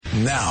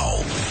Now,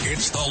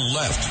 it's the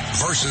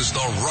left versus the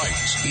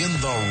right. In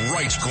the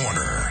right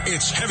corner,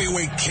 it's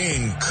heavyweight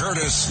king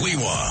Curtis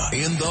Sliwa.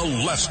 In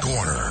the left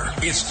corner,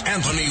 it's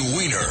Anthony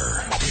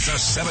Weiner. It's a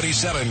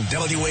 77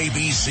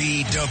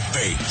 WABC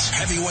debate.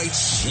 Heavyweight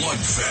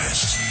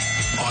slugfest.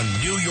 On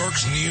New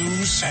York's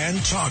news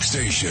and talk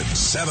station,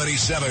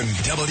 77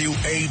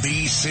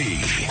 WABC.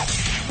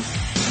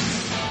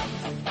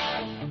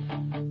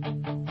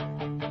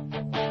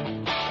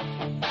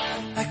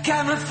 I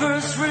got my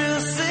first real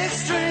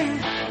six-string,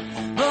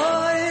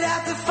 bought it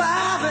at the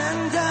 5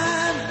 and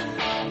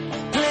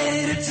dime,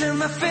 played it till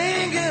my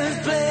fingers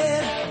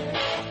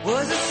bled,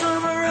 was the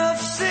summer of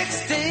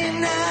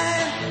 69,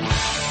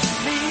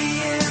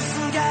 me and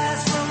some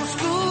guys from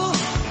school.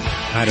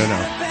 I don't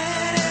know.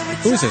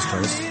 Who's this,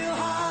 Curtis?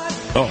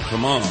 Oh,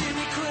 come on.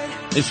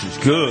 This is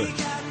good.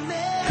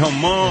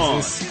 Come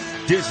on.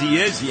 Dizzy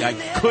Izzy, I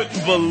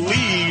couldn't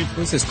believe.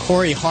 Who's this,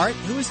 Corey Hart?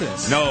 Who is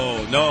this?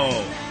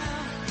 No.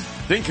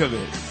 Think of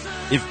it.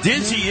 If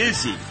Dizzy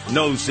Izzy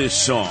knows this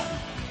song,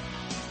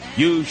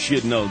 you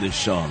should know this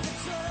song.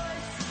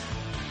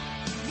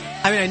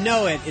 I mean, I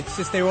know it. It's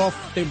just they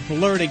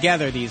blur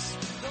together, these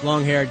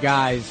long-haired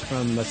guys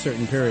from a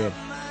certain period.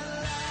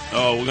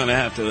 Oh, we're going to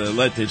have to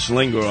let this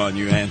linger on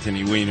you,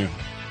 Anthony Weiner.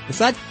 Is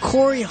that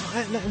Corey?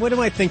 What am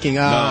I thinking?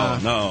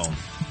 No.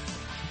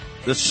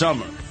 The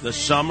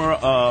summer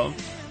of,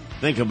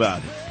 think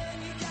about it.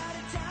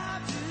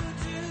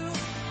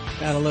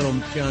 Got a little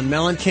John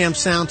Mellencamp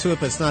sound to it,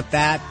 but it's not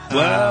that.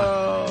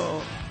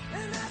 Well,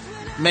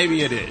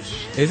 maybe it is.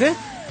 Is it?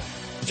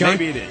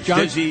 Maybe it is.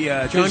 Dizzy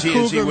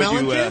Izzy,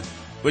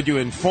 would you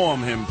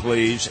inform him,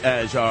 please,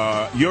 as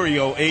our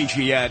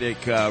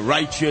Euro-Asiatic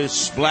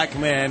righteous black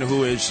man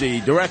who is the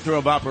director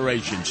of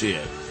operations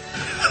here?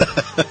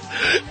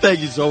 Thank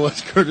you so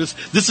much, Curtis.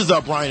 This is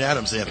our Brian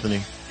Adams,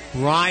 Anthony.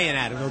 Brian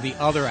Adams, or the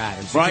other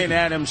Adams. Brian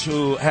Adams,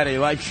 who had a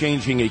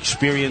life-changing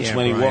experience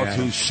when he walked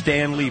through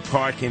Stanley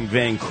Park in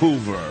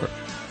Vancouver,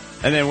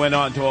 and then went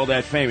on to all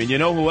that fame. And you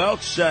know who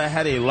else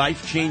had a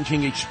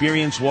life-changing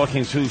experience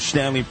walking through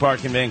Stanley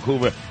Park in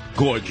Vancouver?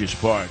 Gorgeous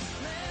park.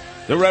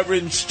 The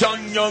Reverend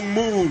Sun Young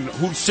Moon,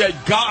 who said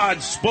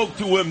God spoke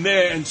to him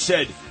there and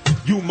said,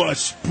 you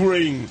must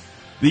bring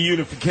the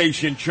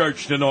Unification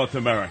Church to North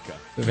America.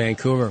 To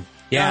Vancouver.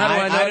 Yeah, how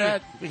do I know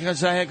that?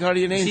 Because I had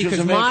Guardian Angels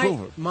in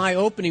Vancouver. My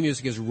opening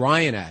music is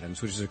Ryan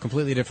Adams, which is a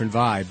completely different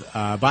vibe.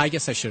 But I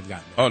guess I should have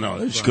gotten it. Oh, no,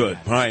 it's good.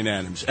 Brian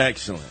Adams.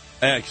 Excellent.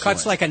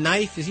 Cuts like a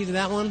knife. Is he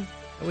that one? Is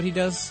that what he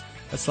does?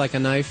 Cuts like a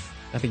knife?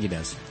 I think he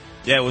does.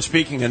 Yeah, well,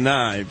 speaking of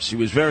knives, he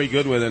was very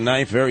good with a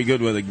knife, very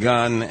good with a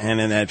gun, and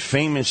in that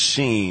famous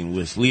scene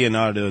with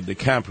Leonardo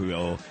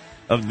DiCaprio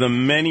of the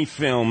many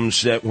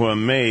films that were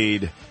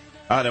made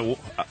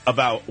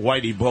about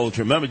Whitey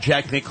Bulger. Remember,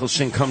 Jack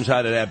Nicholson comes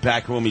out of that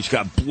back room. He's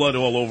got blood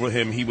all over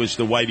him. He was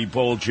the Whitey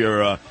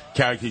Bulger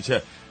character. He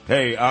said,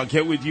 hey, I'll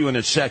get with you in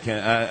a second.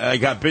 I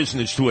got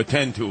business to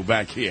attend to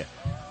back here.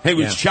 He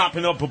was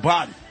chopping up a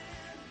body.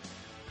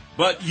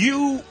 But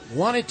you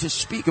wanted to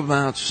speak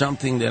about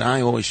something that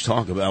I always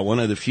talk about, one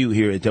of the few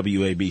here at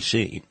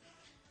WABC.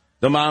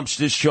 The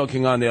mobsters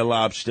choking on their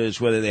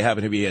lobsters, whether they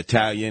happen to be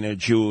Italian or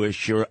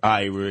Jewish or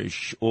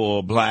Irish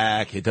or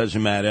black, it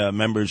doesn't matter,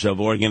 members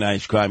of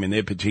organized crime in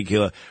their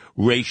particular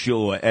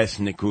racial or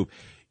ethnic group.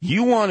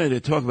 You wanted to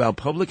talk about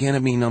public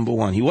enemy number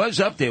one. He was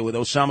up there with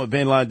Osama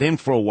bin Laden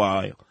for a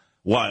while,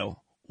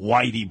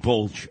 Whitey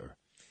Bulger.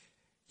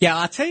 Yeah,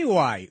 I'll tell you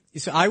why.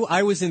 So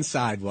I was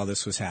inside while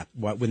this was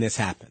when this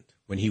happened,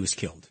 when he was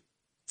killed.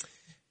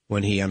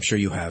 I'm sure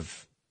you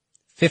have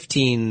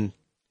 15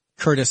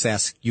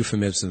 Curtis-esque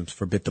euphemisms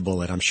for bit the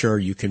bullet. I'm sure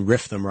you can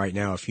riff them right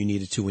now if you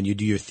needed to when you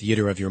do your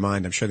theater of your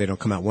mind. I'm sure they don't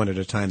come out one at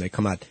a time. They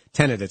come out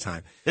 10 at a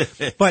time.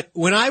 But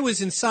when I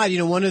was inside,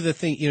 one of the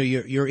things,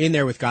 you're in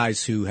there with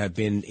guys who have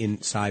been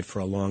inside for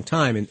a long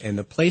time. And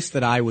the place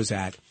that I was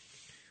at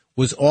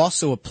was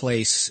also a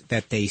place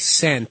that they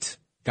sent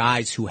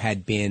guys who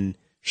had been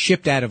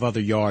shipped out of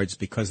other yards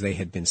because they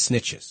had been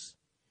snitches.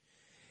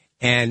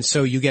 And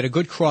so you get a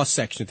good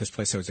cross-section at this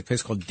place. There was a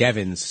place called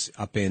Devon's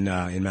up in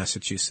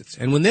Massachusetts.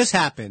 And when this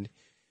happened,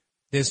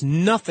 there's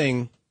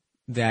nothing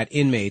that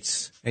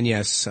inmates, and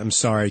yes, I'm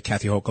sorry,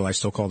 Kathy Hochul, I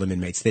still call them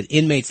inmates, that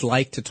inmates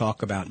like to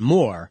talk about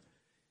more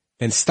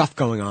than stuff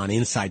going on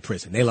inside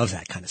prison. They love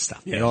that kind of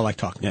stuff. Yeah. They all like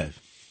talking about it.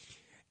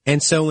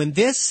 And so when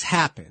this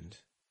happened,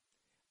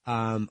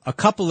 a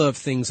couple of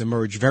things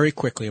emerged very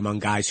quickly among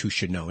guys who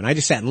should know. And I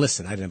just sat and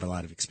listened. I didn't have a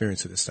lot of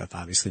experience with this stuff,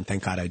 obviously, and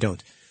thank God I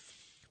don't.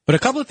 But a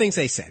couple of things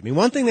they said. I mean,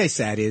 one thing they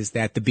said is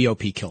that the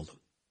BOP killed him,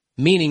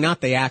 meaning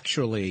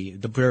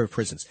the Bureau of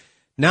Prisons,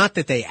 not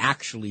that they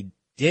actually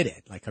did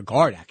it, like a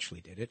guard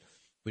actually did it.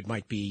 It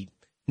might be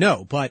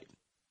no, but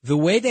the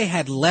way they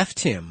had left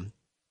him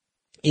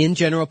in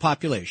general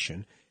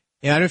population,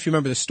 and I don't know if you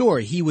remember the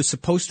story, he was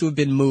supposed to have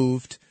been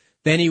moved,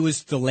 then he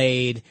was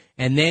delayed,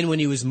 and then when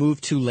he was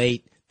moved too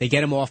late, they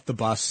get him off the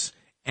bus,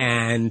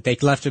 and they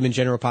left him in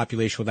general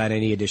population without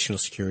any additional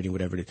security,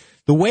 whatever it is.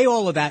 The way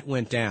all of that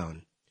went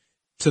down,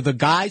 to the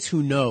guys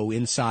who know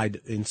inside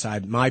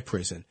my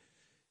prison,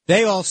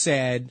 they all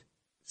said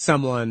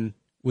someone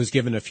was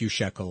given a few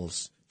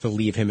shekels to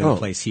leave him in a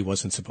place he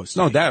wasn't supposed to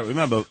be. No doubt.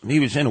 Remember, he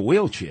was in a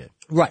wheelchair.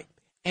 Right.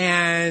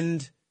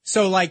 And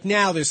so, like,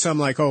 now there's some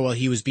like, oh, well,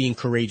 he was being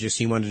courageous.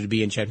 He wanted to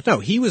be in charge. No,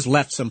 he was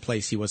left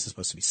someplace he wasn't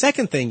supposed to be.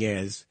 Second thing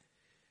is,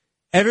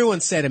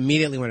 everyone said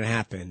immediately when it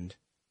happened,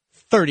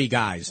 30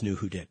 guys knew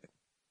who did it.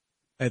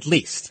 At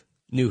least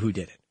knew who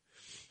did it.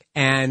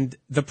 And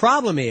the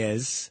problem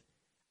is,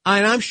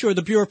 and I'm sure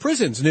the Bureau of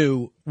Prisons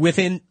knew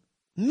within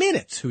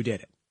minutes who did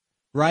it,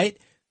 right?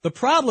 The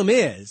problem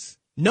is,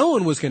 no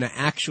one was going to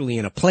actually,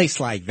 in a place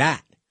like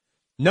that,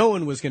 no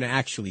one was going to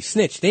actually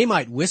snitch. They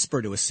might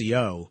whisper to a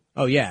CO,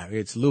 oh yeah,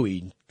 it's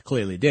Louis,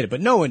 clearly did it,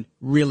 but no one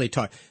really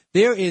talked.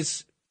 There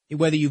is,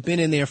 whether you've been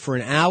in there for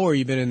an hour, or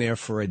you've been in there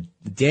for a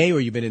day, or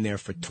you've been in there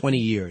for 20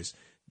 years,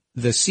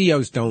 the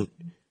COs don't,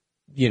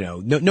 no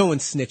one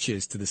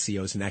snitches to the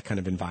COs in that kind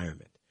of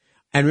environment.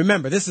 And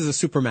remember, this is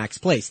a supermax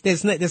place.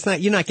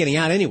 You're not getting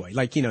out anyway.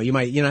 Like, you're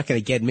not going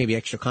to get maybe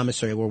extra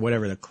commissary or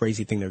whatever the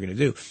crazy thing they're going to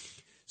do.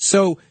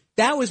 So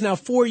that was now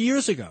 4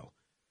 years ago.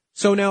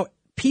 So now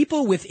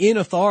people within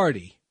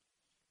authority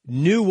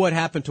knew what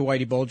happened to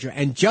Whitey Bulger.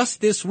 And just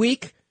this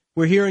week,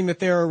 we're hearing that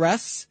there are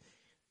arrests.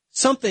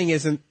 Something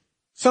is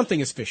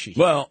fishy.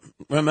 Well,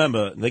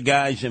 remember, the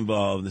guys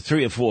involved, the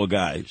 3 or 4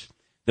 guys,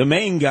 the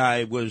main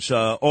guy was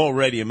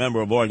already a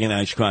member of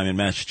organized crime in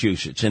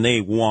Massachusetts, and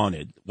they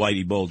wanted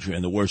Whitey Bulger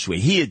in the worst way.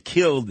 He had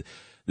killed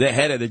the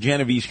head of the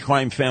Genovese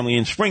crime family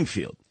in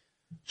Springfield.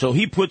 So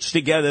he puts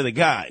together the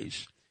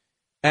guys,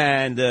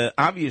 and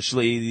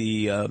obviously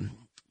the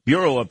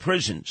Bureau of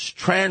Prisons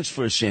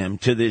transfers him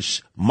to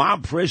this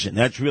mob prison.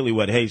 That's really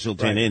what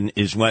Hazleton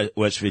is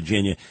West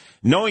Virginia,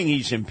 knowing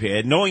he's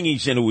impaired, knowing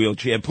he's in a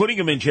wheelchair, putting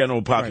him in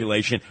general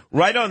population,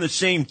 right on the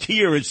same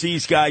tier as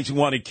these guys who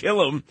want to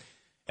kill him.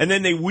 And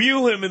then they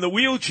wheel him in the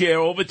wheelchair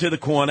over to the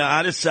corner,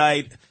 out of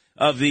sight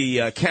of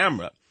the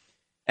camera.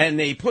 And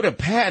they put a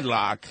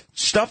padlock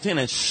stuffed in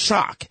a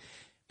sock,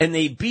 and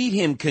they beat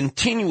him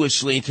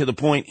continuously to the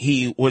point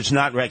he was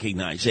not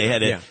recognized. They had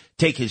to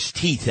take his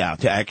teeth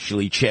out to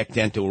actually check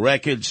dental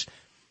records.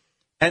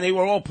 And they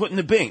were all put in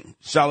the Bing,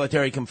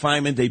 solitary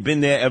confinement. They've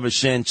been there ever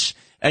since.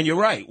 And you're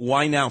right.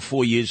 Why now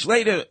 4 years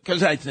later?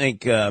 Because I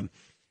think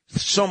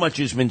so much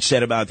has been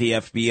said about the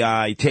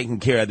FBI taking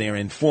care of their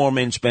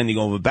informants, bending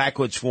over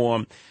backwards for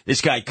them.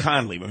 This guy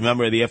Conley,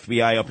 remember the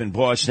FBI up in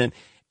Boston?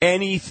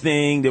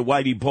 Anything that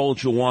Whitey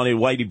Bulger wanted,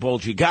 Whitey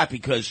Bulger got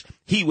because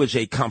he was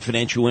a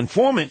confidential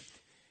informant.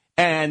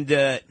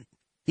 And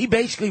he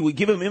basically would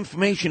give him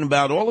information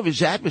about all of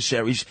his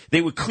adversaries.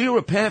 They would clear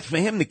a path for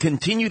him to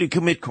continue to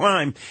commit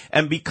crime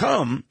and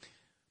become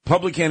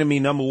public enemy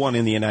number 1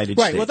 in the United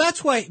States. Right,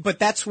 well,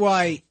 that's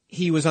why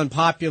he was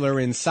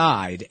unpopular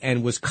inside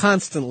and was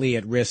constantly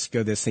at risk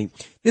of this thing.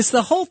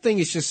 The whole thing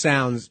is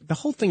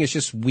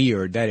just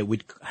weird that it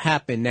would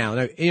happen now.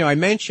 I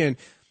mentioned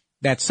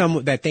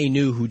that they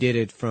knew who did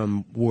it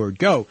from word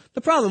go.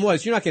 The problem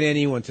was you're not getting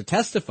anyone to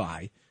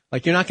testify.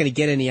 Like, you're not going to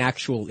get any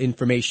actual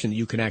information that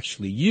you can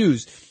actually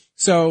use.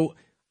 So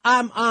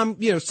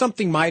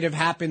something might have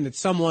happened that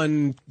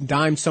someone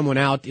dimed someone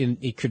out in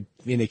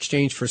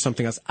exchange for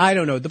something else. I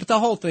don't know. But the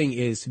whole thing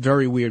is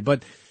very weird.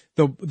 But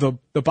the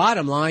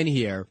bottom line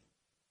here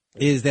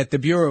is that the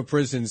Bureau of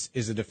Prisons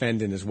is a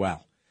defendant as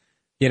well.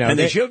 And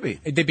they should be.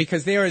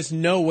 Because there is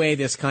no way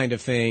this kind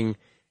of thing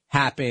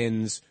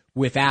happens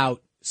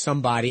without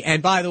somebody.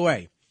 And by the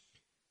way,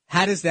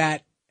 what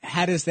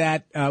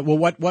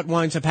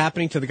winds up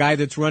happening to the guy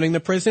that's running the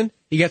prison?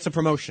 He gets a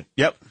promotion.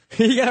 Yep.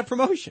 He got a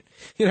promotion.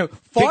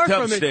 Far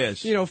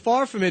upstairs.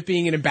 from it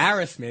being an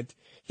embarrassment,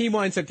 he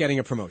winds up getting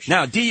a promotion.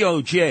 Now,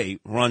 DOJ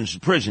runs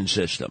the prison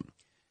system.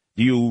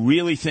 Do you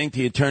really think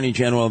the Attorney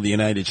General of the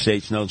United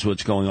States knows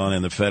what's going on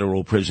in the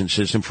federal prison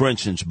system? For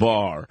instance,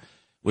 Barr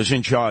was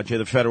in charge of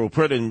the federal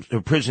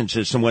prison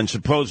system when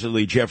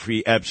supposedly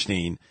Jeffrey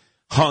Epstein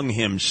hung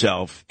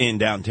himself in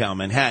downtown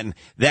Manhattan.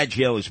 That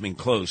jail has been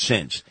closed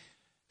since.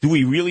 Do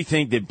we really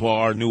think that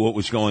Barr knew what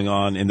was going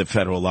on in the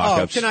federal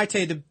lockups? Oh, can I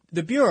tell you,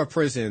 the Bureau of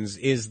Prisons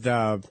is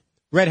the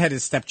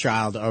redheaded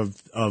stepchild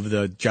of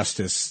the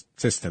justice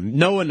system.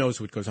 No one knows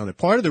what goes on there.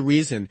 Part of the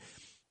reason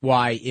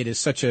why it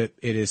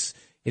is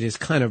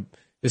there's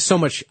so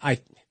much,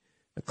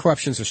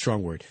 corruption's a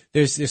strong word.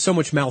 There's so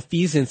much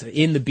malfeasance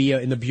in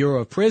the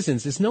Bureau of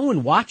Prisons is no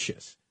one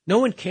watches. No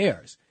one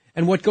cares.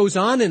 And what goes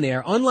on in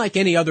there, unlike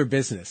any other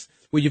business,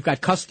 where you've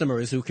got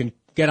customers who can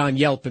get on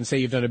Yelp and say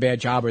you've done a bad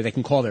job, or they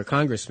can call their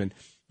congressman,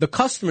 the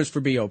customers for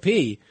BOP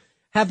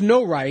have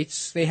no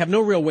rights. They have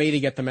no real way to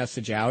get the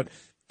message out.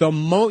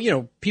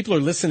 People are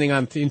listening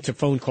into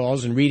phone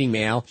calls and reading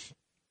mail.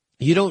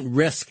 You don't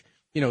risk,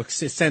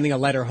 sending a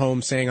letter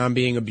home saying I'm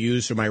being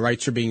abused or my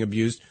rights are being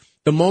abused.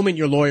 The moment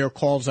your lawyer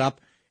calls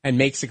up and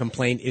makes a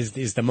complaint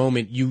is the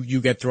moment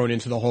you get thrown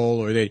into the hole,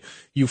 or that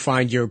you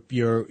find your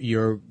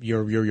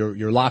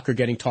locker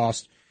getting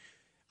tossed.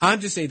 I'm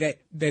just saying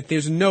that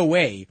there's no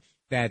way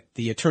that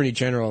the Attorney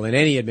General in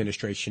any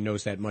administration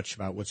knows that much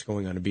about what's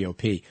going on in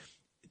BOP,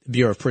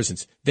 Bureau of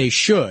Prisons. They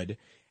should.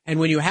 And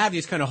when you have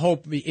these kind of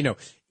hope,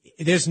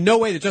 there's no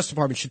way the Justice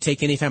Department should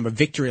take any time a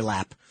victory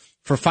lap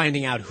for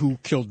finding out who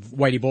killed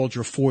Whitey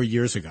Bulger 4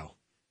 years ago.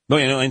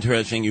 Well,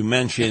 interesting. You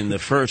mentioned the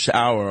first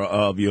hour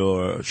of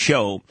your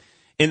show.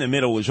 In the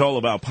middle was all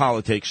about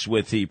politics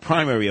with the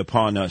primary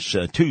upon us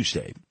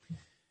Tuesday.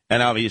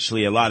 And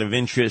obviously a lot of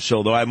interest,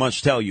 although I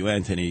must tell you,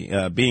 Anthony,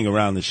 being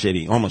around the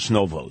city, almost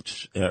no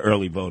votes,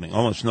 early voting,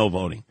 almost no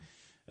voting.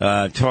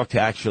 Talked to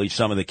actually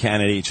some of the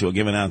candidates who are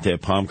giving out their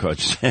palm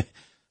cards.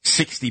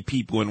 60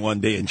 people in one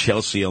day in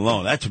Chelsea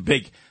alone. That's a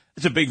big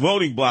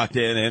voting block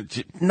there, and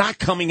it's not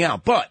coming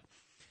out. But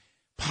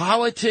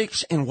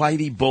politics and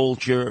Whitey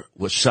Bulger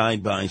were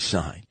side by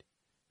side.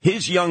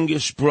 His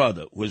youngest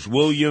brother was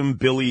William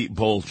Billy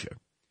Bulger,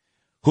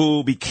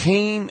 who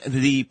became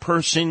the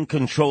person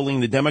controlling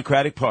the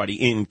Democratic Party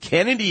in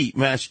Kennedy,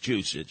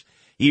 Massachusetts.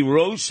 He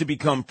rose to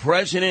become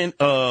president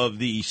of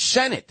the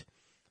Senate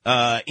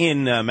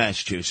in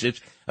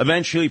Massachusetts,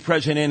 eventually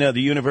president of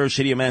the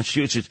University of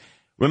Massachusetts.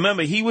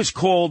 Remember, he was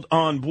called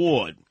on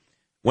board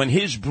when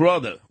his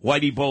brother,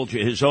 Whitey Bulger,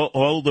 his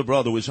older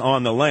brother, was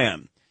on the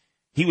lam.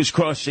 He was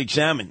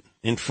cross-examined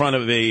in front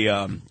of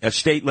a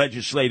state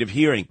legislative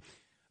hearing.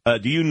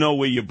 Do you know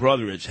where your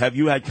brother is? Have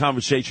you had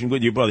conversation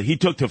with your brother? He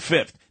took to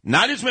fifth.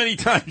 Not as many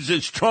times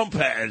as Trump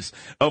has,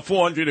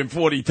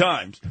 440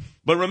 times.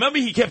 But remember,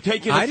 he kept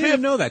taking I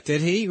didn't know that.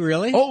 Did he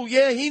really? Oh,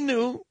 yeah, he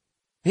knew.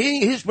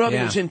 His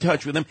brother was in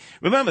touch with him.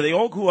 Remember, they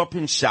all grew up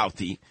in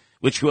Southie,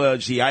 which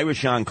was the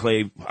Irish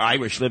enclave.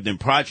 Irish lived in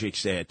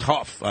projects there.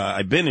 Tough.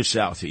 I've been to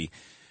Southie.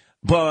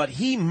 But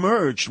he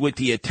merged with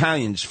the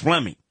Italians,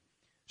 Fleming.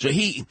 So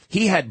he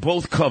had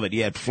both covered. He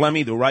had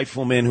Fleming, the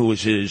rifleman, who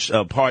was his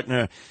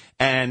partner,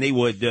 and they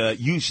would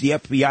use the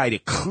FBI to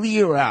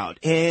clear out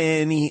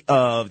any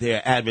of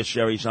their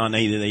adversaries on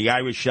either the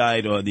Irish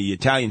side or the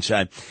Italian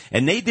side.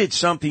 And they did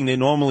something that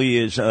normally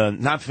is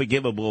not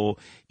forgivable,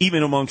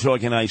 even amongst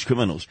organized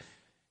criminals.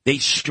 They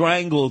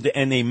strangled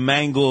and they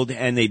mangled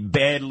and they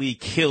badly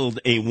killed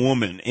a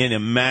woman in a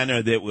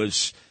manner that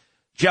was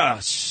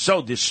just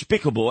so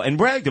despicable, and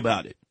bragged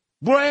about it.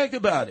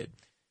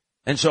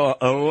 And so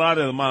a lot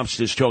of the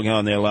mobsters choking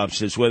on their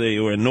lobsters, whether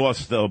you were in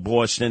North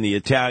Boston, the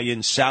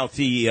Italians,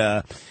 Southie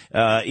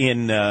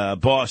in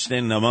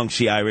Boston, amongst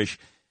the Irish,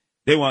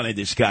 they wanted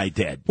this guy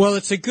dead. Well,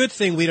 it's a good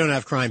thing we don't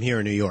have crime here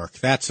in New York.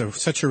 That's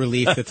such a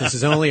relief that this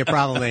is only a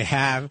problem they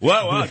have.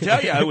 Well, I'll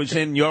tell you, I was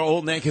in your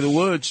old neck of the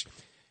woods.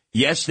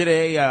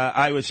 Yesterday,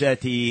 I was at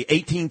the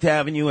 18th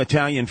Avenue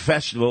Italian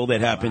Festival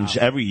that happens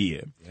every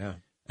year. Yeah.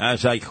 I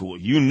was like, well,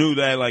 you knew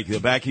that like the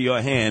back of your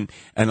hand.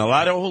 And a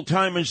lot of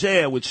old-timers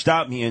there would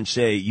stop me and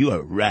say, you're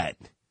a rat.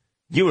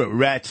 You're a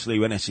rat,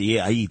 Sliwa. And I say,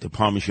 yeah, I eat the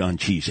Parmesan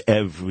cheese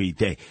every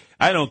day.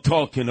 I don't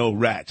talk to no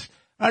rats.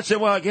 I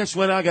said, well, I guess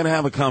we're not going to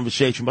have a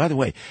conversation. By the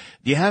way,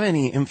 do you have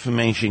any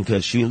information?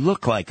 Because you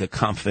look like a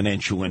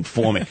confidential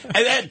informant.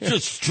 And that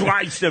just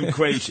drives them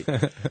crazy.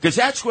 Because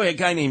that's where a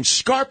guy named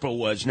Scarpa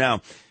was. Now,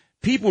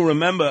 people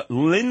remember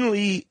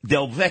Lindley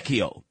Del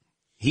Vecchio.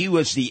 He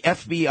was the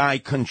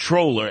FBI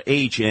controller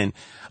agent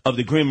of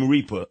the Grim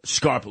Reaper,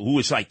 Scarpa, who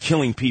was like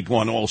killing people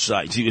on all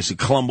sides. He was a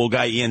Colombo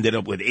guy. He ended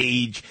up with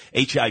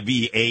HIV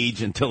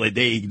AIDS, until the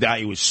day he died.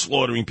 He was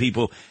slaughtering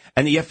people.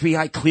 And the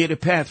FBI cleared a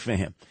path for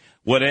him.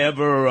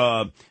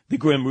 Whatever the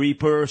Grim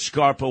Reaper,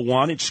 Scarpa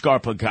wanted,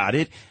 Scarpa got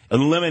it,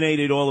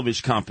 eliminated all of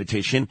his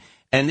competition.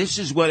 And this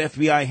is what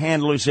FBI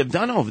handlers have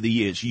done over the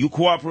years. You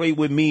cooperate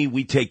with me,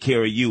 we take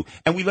care of you.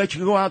 And we let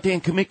you go out there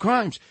and commit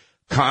crimes.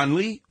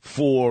 Conley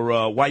for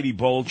Whitey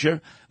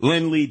Bulger,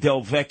 Lindley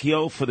Del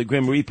Vecchio for the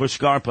Grim Reaper,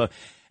 Scarpa.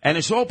 And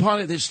it's all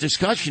part of this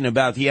discussion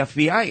about the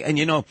FBI.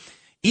 And,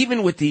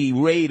 even with the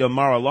raid of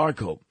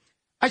Mar-a-Lago,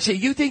 I say,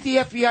 you think the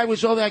FBI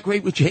was all that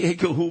great with J.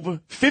 Edgar Hoover?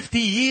 50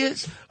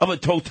 years of a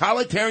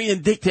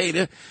totalitarian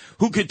dictator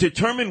who could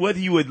determine whether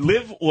you would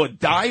live or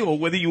die or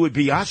whether you would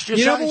be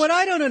ostracized? But what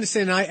I don't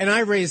understand, and I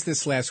raised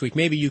this last week,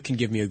 maybe you can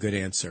give me a good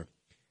answer.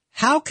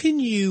 How can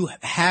you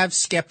have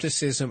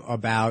skepticism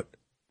about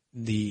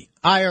the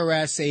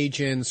IRS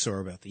agents or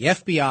about the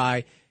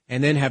FBI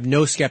and then have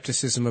no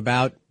skepticism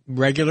about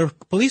regular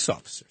police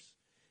officers?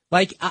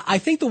 Like, I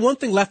think the one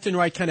thing left and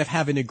right kind of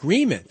have an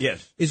agreement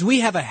is we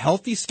have a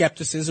healthy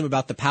skepticism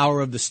about the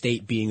power of the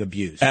state being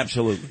abused.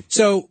 Absolutely.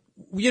 So,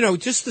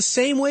 just the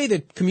same way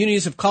that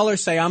communities of color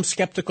say I'm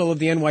skeptical of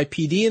the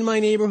NYPD in my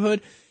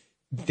neighborhood,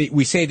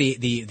 we say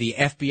the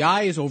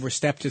FBI has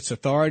overstepped its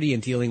authority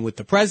in dealing with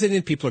the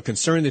president. People are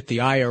concerned that the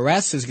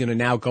IRS is going to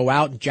now go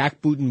out and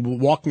jackboot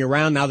and walking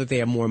around now that they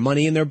have more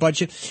money in their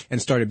budget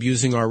and start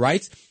abusing our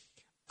rights.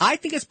 I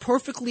think it's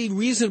perfectly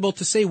reasonable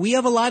to say we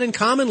have a lot in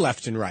common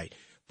left and right.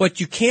 But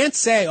you can't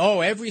say,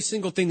 every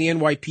single thing the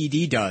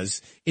NYPD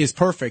does is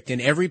perfect and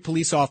every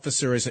police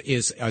officer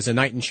is a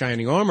knight in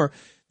shining armor.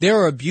 There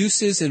are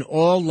abuses in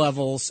all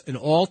levels, in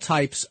all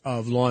types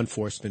of law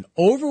enforcement.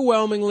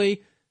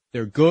 Overwhelmingly,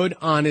 they're good,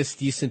 honest,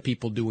 decent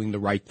people doing the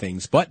right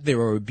things. But there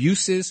are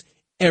abuses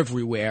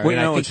everywhere, and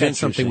I think that's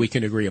something we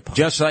can agree upon.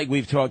 Just like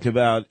we've talked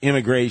about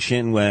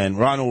immigration when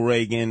Ronald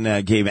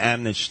Reagan gave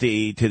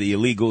amnesty to the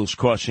illegals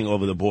crossing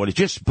over the border.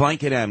 Just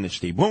blanket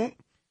amnesty. Boom.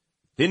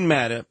 Didn't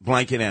matter.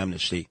 Blanket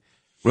amnesty.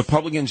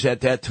 Republicans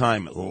at that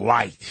time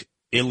liked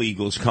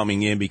illegals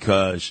coming in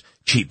because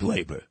cheap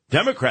labor.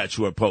 Democrats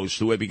were opposed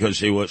to it because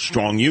they were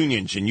strong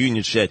unions, and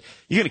unions said,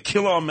 you're going to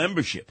kill our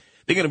membership.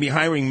 They're going to be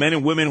hiring men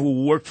and women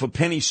who work for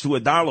pennies to a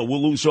dollar.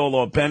 We'll lose all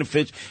our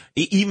benefits.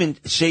 Even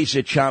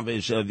Cesar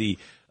Chavez of the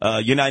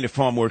United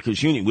Farm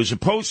Workers Union was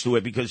opposed to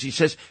it because he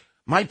says,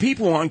 my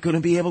people aren't going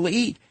to be able to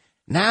eat.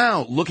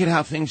 Now, look at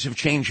how things have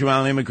changed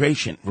around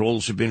immigration.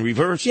 Roles have been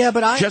reversed. Yeah,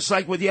 but just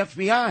like with the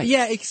FBI.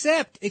 Yeah,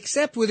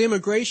 except with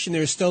immigration,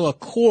 there's still a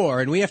core,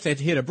 and we have to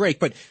hit a break,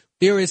 but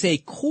there is a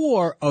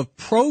core of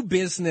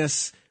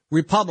pro-business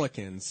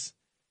Republicans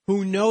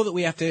who know that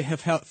we have to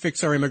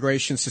fix our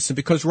immigration system,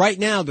 because right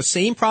now, the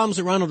same problems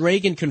that Ronald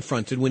Reagan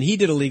confronted when he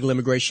did a legal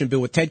immigration bill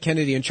with Ted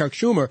Kennedy and Chuck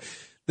Schumer,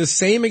 the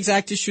same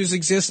exact issues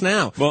exist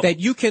now. Well, that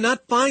you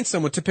cannot find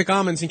someone to pick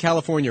almonds in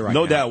California right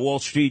now. No doubt. Wall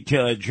Street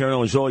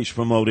Journal has always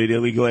promoted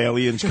illegal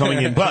aliens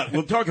coming in. But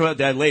we'll talk about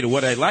that later.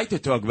 What I'd like to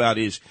talk about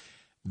is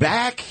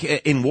back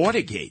in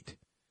Watergate,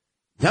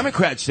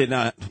 Democrats did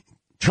not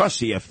trust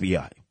the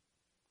FBI.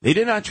 They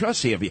did not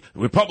trust the FBI.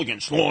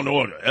 Republicans, law and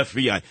order,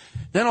 FBI.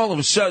 Then all of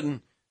a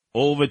sudden,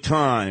 over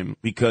time,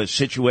 because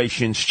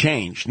situations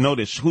changed,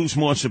 notice who's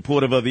more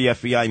supportive of the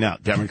FBI now?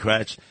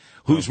 Democrats.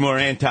 Who's more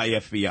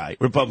anti-FBI?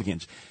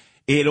 Republicans.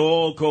 It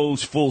all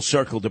goes full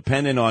circle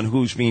depending on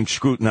who's being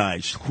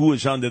scrutinized, who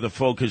is under the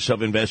focus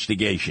of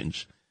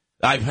investigations.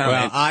 I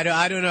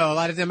don't know. A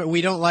lot of them,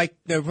 we don't like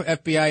the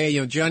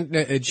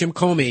FBI. Jim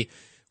Comey,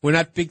 we're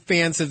not big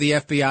fans of the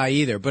FBI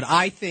either. But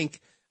I think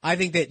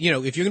that, if you're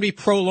going to be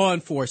pro-law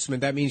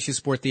enforcement, that means you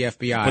support the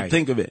FBI. But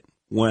think of it.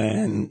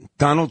 When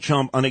Donald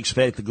Trump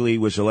unexpectedly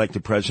was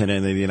elected president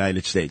of the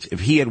United States, if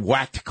he had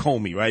whacked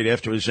Comey right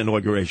after his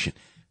inauguration,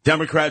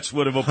 Democrats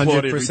would have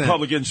applauded. 100%.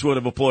 Republicans would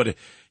have applauded.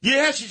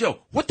 Yes, so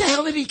what the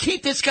hell did he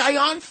keep this guy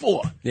on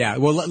for? Yeah,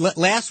 well,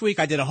 last week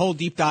I did a whole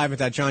deep dive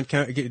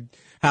into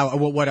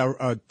what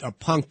a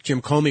punk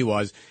Jim Comey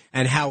was,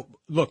 and how,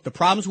 look, the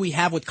problems we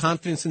have with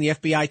confidence in the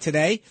FBI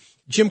today,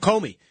 Jim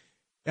Comey.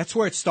 That's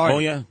where it started. Oh,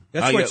 yeah.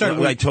 That's where it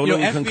started. I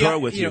totally concur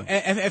with you.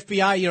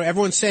 FBI,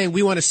 everyone's saying,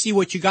 we want to see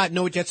what you got.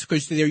 No, that's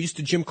because they're used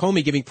to Jim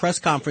Comey giving press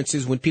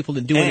conferences when people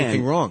didn't do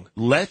anything wrong.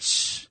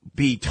 Let's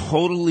be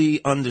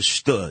totally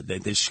understood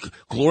that this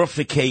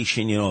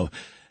glorification,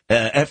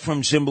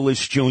 Ephraim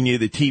Zimbalist Jr.,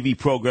 the TV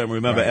program,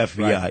 remember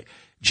FBI. Right.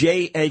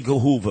 J. Edgar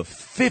Hoover,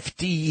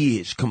 50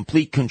 years,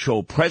 complete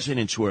control.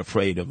 Presidents were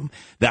afraid of him.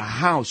 The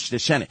House, the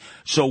Senate.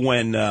 So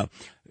when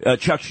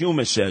Chuck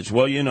Schumer says,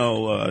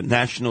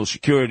 national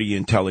security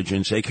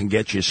intelligence, they can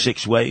get you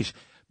 6 ways.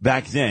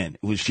 Back then,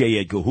 it was J.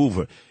 Edgar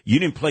Hoover. You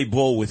didn't play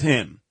ball with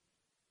him.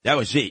 That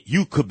was it.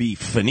 You could be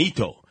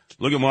finito.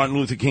 Look at Martin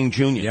Luther King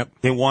Jr. Yep.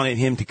 They wanted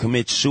him to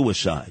commit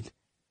suicide.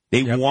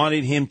 They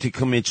wanted him to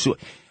commit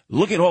suicide.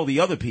 Look at all the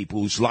other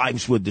people whose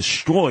lives were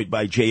destroyed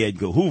by J.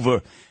 Edgar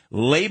Hoover.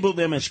 Label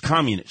them as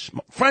communists.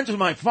 Friends of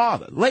my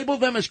father, label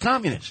them as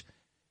communists.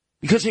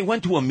 Because they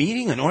went to a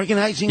meeting, an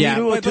organizing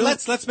meeting or two?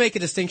 But let's make a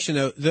distinction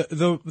though.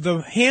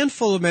 The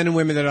handful of men and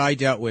women that I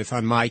dealt with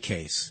on my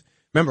case.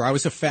 Remember, I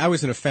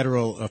was in a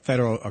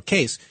federal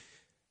case.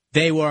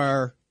 They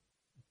were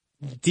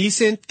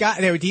decent guys.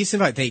 They were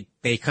decent.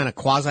 They kind of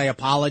quasi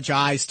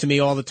apologized to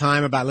me all the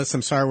time about, listen,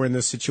 I'm sorry we're in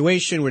this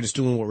situation. We're just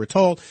doing what we're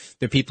told.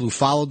 They're people who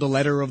followed the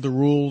letter of the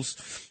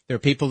rules. They're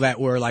people that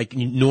were like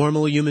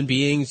normal human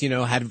beings,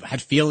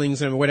 had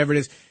feelings and whatever it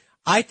is.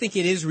 I think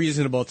it is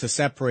reasonable to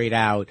separate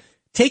out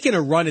taking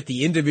a run at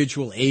the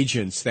individual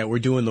agents that were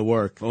doing the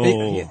work.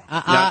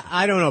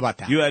 I don't know about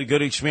that. You had a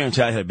good experience.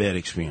 I had a bad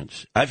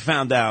experience. I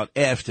found out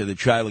after the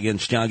trial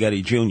against John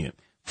Gotti Jr.,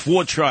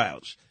 4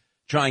 trials,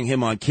 trying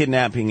him on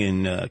kidnapping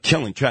and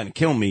trying to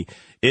kill me.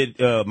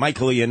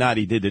 Michael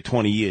Leonardi did the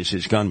 20 years,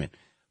 his gunman.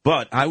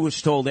 But I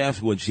was told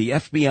afterwards the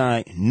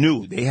FBI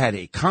knew they had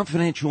a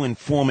confidential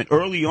informant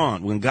early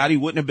on when Gotti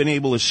wouldn't have been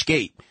able to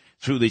escape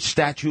through the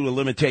statute of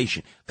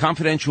limitation.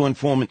 Confidential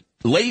informant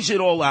lays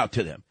it all out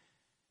to them.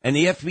 And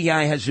the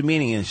FBI has a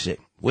meeting and said,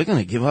 we're going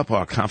to give up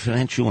our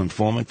confidential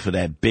informant for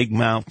that big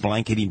mouth,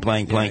 blankety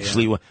blank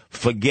Sliwa.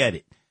 Forget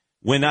it.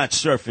 We're not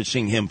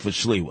surfacing him for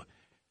Sliwa.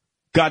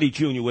 Gotti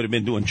Jr. would have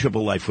been doing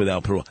triple life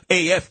without parole.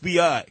 Hey,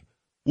 FBI,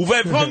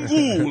 ouvert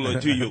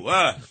pangula to you.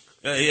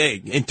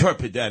 Hey,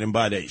 interpret that in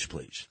Bades,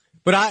 please.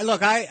 But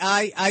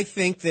I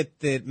think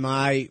that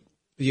my,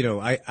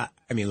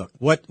 I mean, look,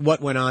 what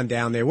went on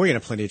down there, we're going to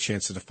have plenty of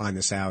chances to find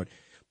this out.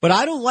 But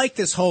I don't like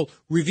this whole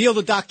reveal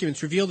the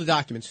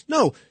documents.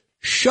 No,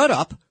 shut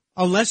up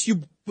unless you're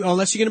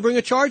going to bring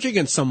a charge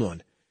against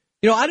someone.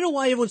 I don't know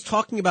why everyone's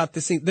talking about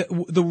this thing.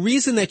 The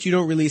reason that you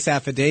don't release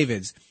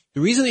affidavits, the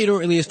reason that you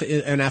don't release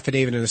an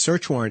affidavit in a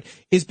search warrant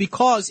is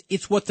because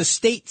it's what the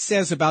state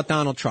says about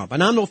Donald Trump.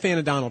 And I'm no fan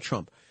of Donald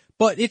Trump.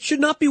 But it should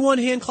not be one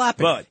hand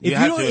clapping. But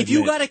if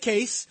you got a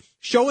case,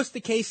 show us the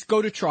case,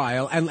 go to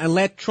trial, and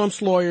let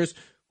Trump's lawyers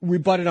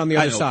rebut it on the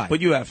other side.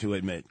 But you have to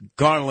admit,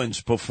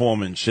 Garland's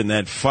performance in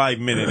that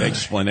 5-minute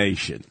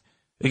explanation,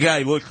 the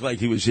guy looked like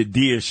he was a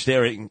deer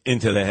staring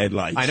into the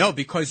headlights. I know,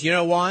 because you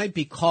know why?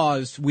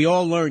 Because we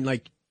all learned,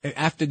 like,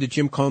 after the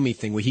Jim Comey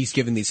thing where he's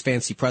giving these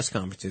fancy press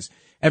conferences,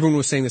 everyone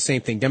was saying the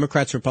same thing.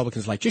 Democrats and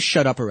Republicans like, just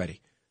shut up already.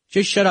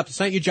 Just shut up. It's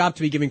not your job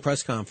to be giving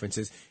press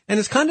conferences. And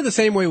it's kind of the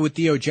same way with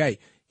DOJ.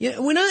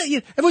 We're not,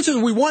 everyone says,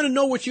 we want to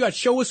know what you got.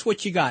 Show us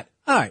what you got.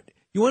 All right.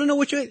 You want to know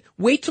what you got?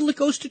 Wait till it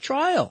goes to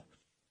trial.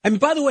 I mean,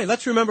 by the way,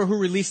 let's remember who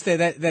released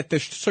that the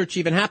search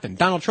even happened.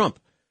 Donald Trump.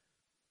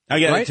 I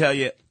got to tell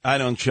you, I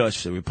don't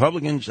trust the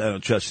Republicans. I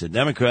don't trust the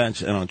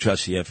Democrats. I don't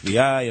trust the FBI.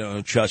 I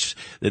don't trust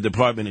the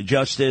Department of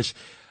Justice.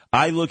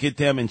 I look at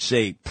them and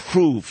say,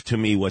 prove to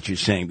me what you're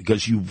saying,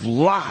 because you've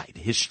lied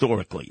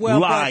historically.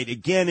 Lied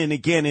again and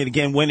again and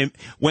again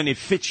when it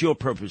fits your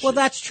purposes. Well,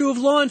 that's true of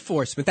law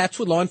enforcement. That's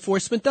what law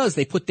enforcement does.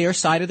 They put their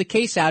side of the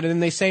case out, and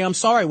then they say, I'm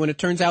sorry, when it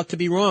turns out to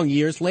be wrong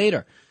years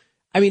later.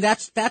 I mean,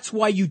 that's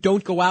why you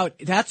don't go out.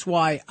 That's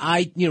why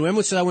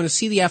everyone says, I want to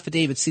see the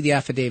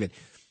affidavit.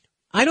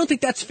 I don't think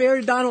that's fair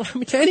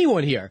to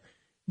anyone here,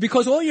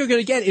 because all you're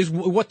going to get is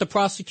what the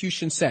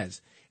prosecution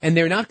says, and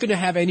they're not going to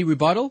have any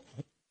rebuttal.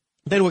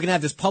 Then we're going to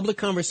have this public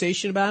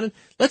conversation about it.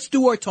 Let's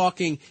do our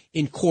talking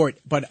in court,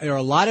 but there are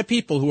a lot of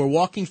people who are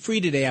walking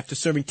free today after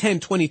serving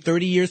 10, 20,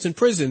 30 years in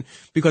prison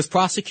because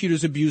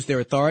prosecutors abused their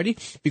authority,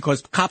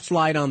 because cops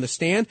lied on the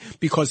stand,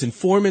 because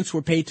informants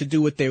were paid to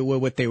do what they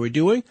were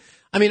doing.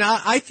 I mean,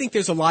 I think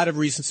there's a lot of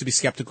reasons to be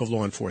skeptical of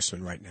law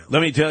enforcement right now.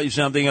 Let me tell you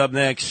something up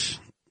next.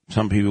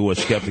 Some people were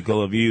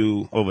skeptical of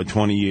you over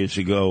 20 years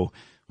ago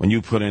when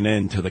you put an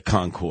end to the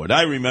Concorde.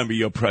 I remember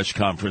your press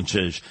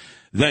conferences,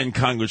 then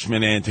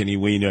Congressman Anthony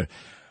Weiner.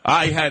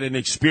 I had an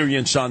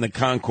experience on the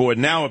Concorde.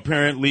 Now,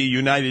 apparently,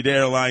 United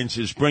Airlines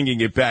is bringing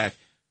it back.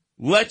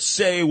 Let's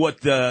say what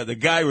the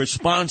guy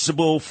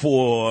responsible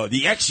for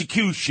the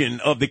execution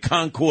of the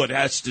Concorde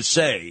has to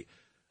say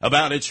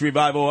about its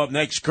revival. Up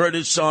next,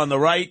 Curtis on the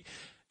right,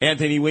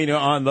 Anthony Weiner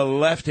on the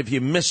left. If you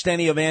missed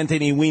any of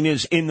Anthony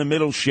Weiner's In the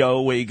Middle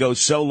show, where he goes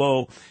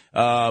solo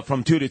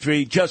from 2 to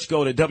 3, just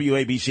go to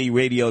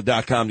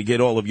WABCRadio.com to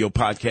get all of your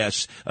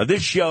podcasts of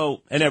this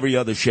show and every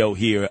other show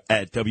here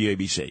at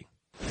WABC.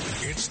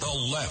 It's the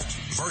left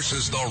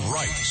versus the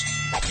right.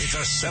 It's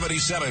a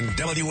 77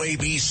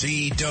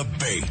 WABC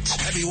debate.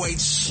 Heavyweight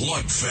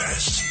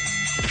slugfest.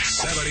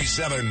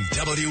 77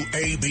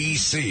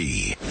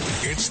 WABC.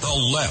 It's the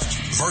left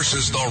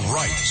versus the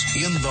right.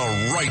 In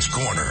the right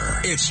corner,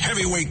 it's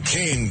heavyweight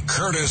king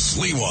Curtis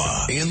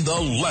Sliwa. In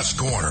the left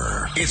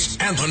corner, it's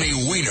Anthony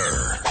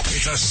Weiner.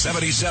 It's a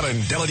 77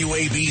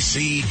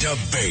 WABC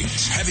debate.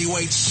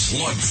 Heavyweight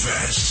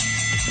slugfest.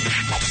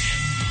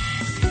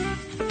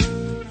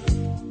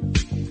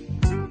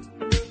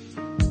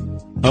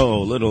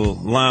 Oh, little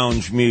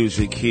lounge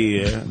music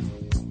here.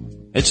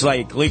 It's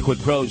like liquid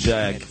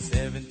Prozac.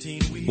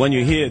 When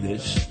you hear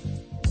this,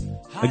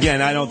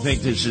 again, I don't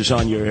think this is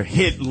on your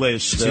hit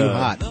list. Too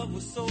hot.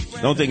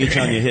 Don't think it's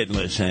on your hit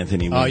list,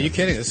 Anthony. Oh, are you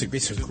kidding? This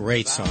is a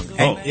great song.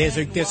 And there's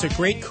a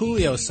great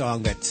Coolio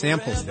song that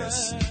samples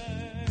this.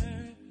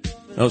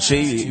 Oh,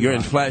 see, you're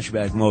in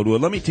flashback mode. Well,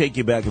 let me take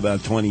you back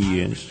about 20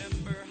 years.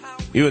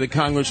 You were the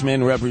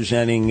congressman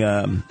representing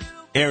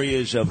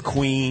areas of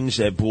Queens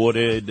that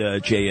bordered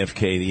JFK,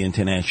 the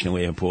international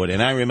airport.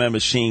 And I remember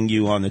seeing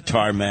you on the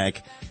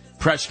tarmac,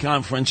 press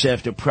conference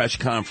after press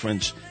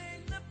conference,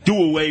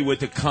 do away with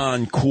the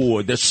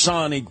Concorde, the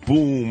sonic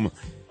boom.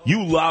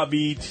 You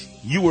lobbied,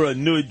 you were a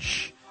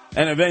nudge,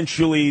 and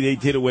eventually they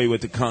did away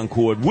with the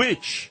Concorde,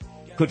 which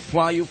could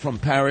fly you from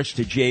Paris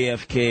to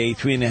JFK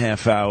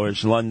 3.5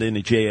 hours, London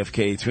to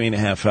JFK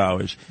 3.5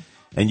 hours.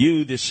 And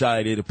you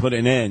decided to put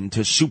an end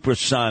to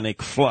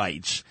supersonic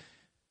flights.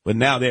 But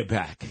now they're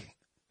back.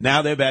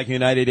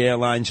 United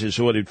Airlines has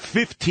ordered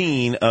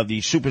 15 of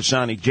the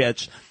supersonic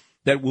jets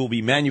that will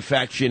be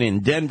manufactured in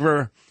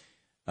Denver.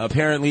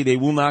 Apparently, they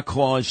will not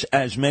cause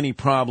as many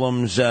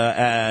problems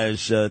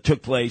as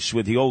took place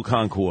with the old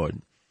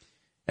Concorde.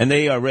 And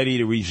they are ready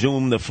to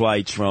resume the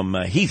flights from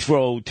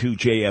Heathrow to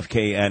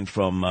JFK and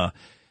from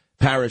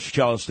Paris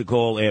Charles de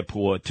Gaulle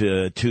Airport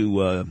to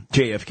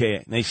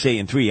JFK. They say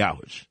in 3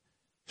 hours.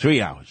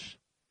 3 hours.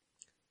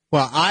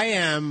 Well,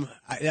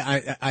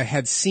 I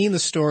had seen the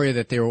story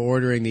that they were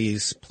ordering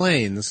these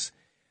planes.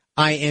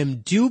 I am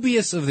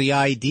dubious of the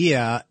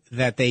idea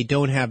that they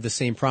don't have the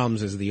same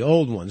problems as the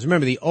old ones.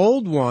 Remember, the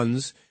old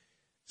ones,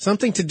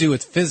 something to do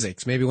with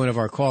physics. Maybe one of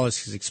our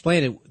callers has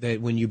explained it,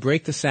 that when you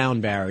break the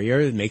sound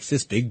barrier, it makes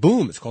this big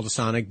boom. It's called a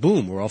sonic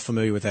boom. We're all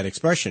familiar with that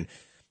expression.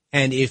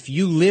 And if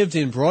you lived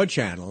in Broad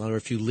Channel, or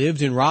if you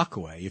lived in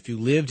Rockaway, if you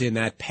lived in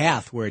that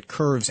path where it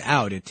curves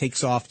out, it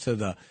takes off to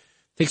the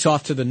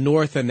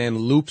north and then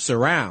loops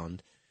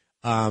around.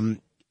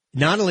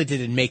 Not only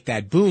did it make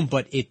that boom,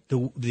 but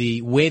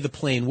the way the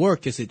plane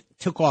worked is it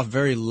took off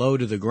very low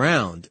to the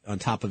ground on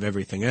top of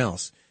everything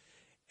else.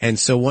 And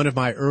so one of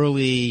my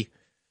early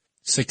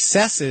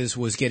successes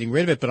was getting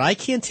rid of it, but I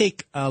can't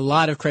take a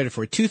lot of credit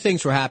for it. Two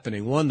things were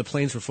happening. One, the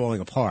planes were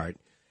falling apart.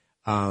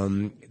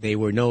 They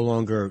were no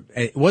longer,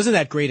 it wasn't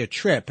that great a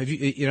trip.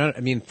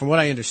 From what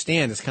I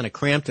understand, it's kind of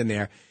cramped in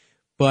there,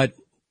 but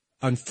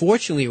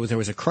unfortunately, there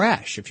was a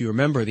crash. If you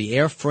remember, the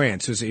Air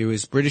France, it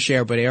was British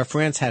Air, but Air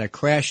France had a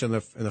crash on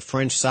the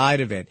French side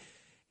of it,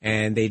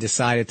 and they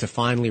decided to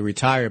finally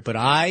retire it. But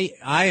I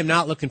am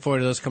not looking forward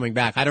to those coming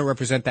back. I don't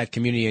represent that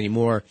community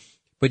anymore.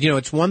 But,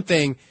 it's one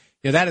thing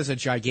that is a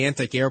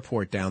gigantic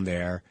airport down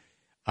there.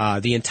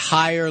 The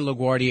entire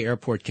LaGuardia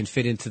Airport can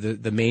fit into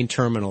the main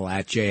terminal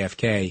at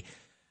JFK.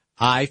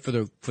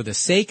 For the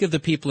sake of the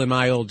people in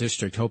my old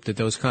district, hope that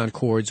those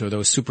Concords or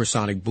those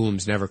supersonic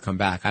booms never come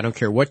back. I don't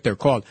care what they're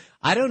called.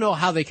 I don't know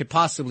how they could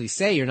possibly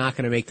say you're not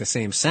going to make the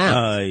same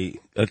sound.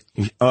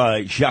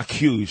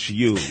 J'accuse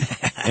you,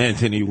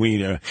 Anthony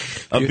Weiner,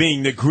 of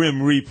being the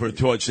Grim Reaper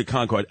towards the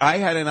Concorde. I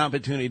had an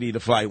opportunity to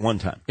fly one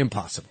time.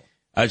 Impossible.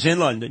 I was in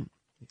London,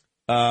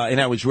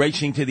 and I was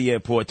racing to the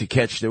airport to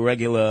catch the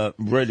regular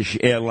British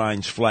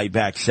Airlines flight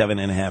back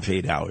 7.5,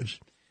 8 hours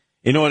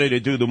in order to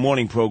do the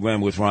morning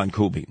program with Ron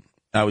Kuby.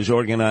 I was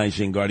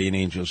organizing Guardian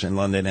Angels in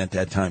London at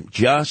that time.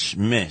 Just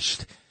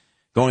missed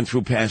going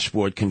through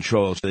passport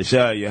controls. They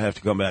said, you have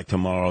to come back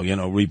tomorrow,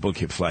 rebook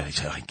your flight. I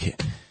said,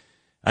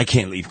 I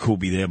can't leave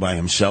Kuby there by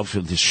himself.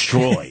 He'll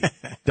destroy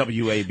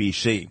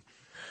WABC.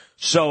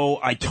 So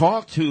I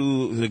talked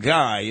to the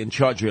guy in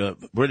charge of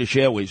British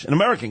Airways, an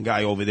American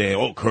guy over there.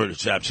 Oh,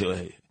 Curtis,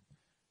 absolutely.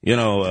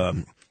 I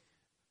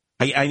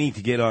need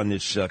to get on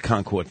this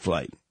Concorde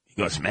flight.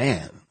 He goes,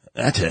 man,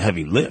 that's a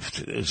heavy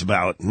lift. It's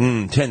about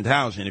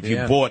 10,000 if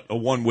you bought a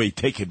one-way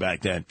ticket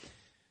back then.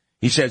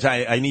 He says,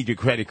 I need your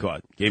credit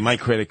card. Gave my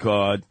credit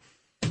card.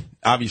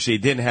 Obviously,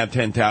 it didn't have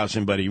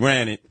 10,000, but he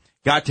ran it.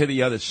 Got to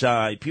the other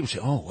side. People say,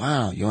 oh,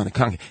 wow, you're on the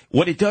Concorde.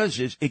 What it does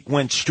is it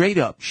went straight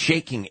up,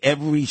 shaking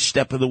every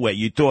step of the way.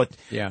 You thought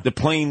the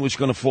plane was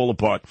going to fall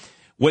apart.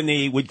 When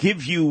they would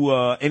give you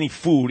any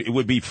food, it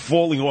would be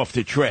falling off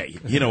the tray.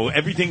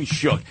 Everything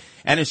shook.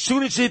 And as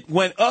soon as it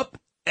went up,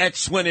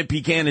 that's when it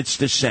began its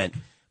descent.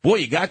 Boy,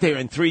 you got there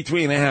in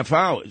 3.5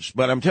 hours.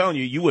 But I'm telling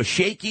you, you were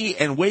shaky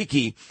and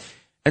wakey.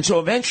 And so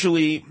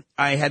eventually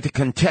I had to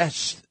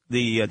contest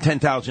the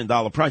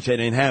 $10,000 price. I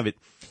didn't have it.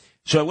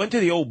 So I went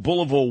to the old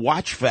Boulevard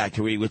Watch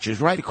Factory, which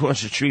is right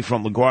across the street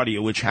from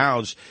LaGuardia, which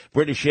housed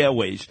British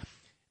Airways.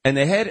 And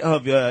the head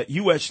of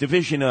U.S.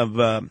 division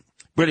of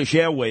British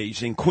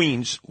Airways in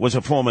Queens was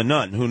a former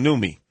nun who knew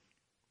me.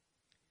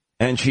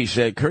 And she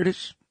said,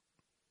 Curtis,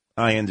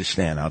 I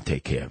understand. I'll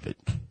take care of it.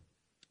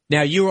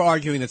 Now, you were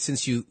arguing that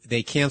since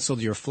they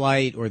canceled your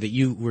flight or that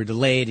you were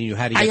delayed and you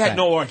had to get I back. had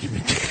no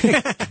argument.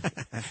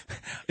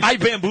 I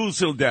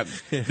bamboozled them.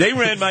 They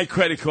ran my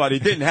credit card.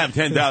 It didn't have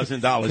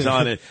 $10,000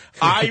 on it.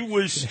 I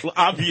was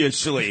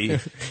obviously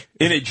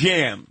in a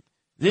jam.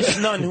 This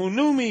nun who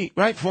knew me,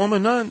 right, former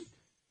nun,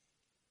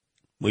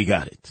 we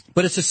got it.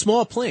 But it's a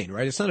small plane,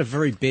 right? It's not a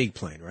very big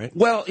plane, right?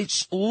 Well,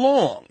 it's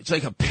long. It's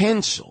like a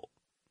pencil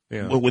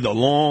with a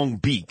long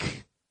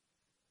beak.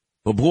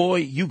 But, boy,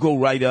 you go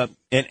right up,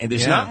 and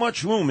there's not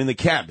much room in the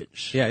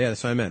cabins. Yeah,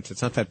 that's what I meant.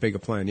 It's not that big a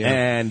plane,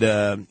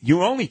 And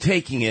you're only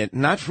taking it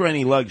not for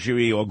any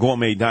luxury or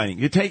gourmet dining.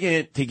 You're taking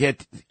it to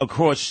get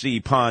across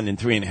the pond in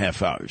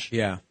 3.5 hours.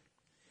 Yeah.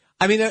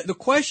 I mean, the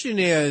question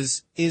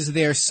is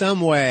there some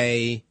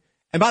way,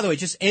 and by the way,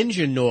 just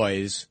engine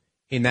noise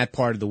in that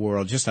part of the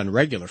world, just on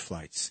regular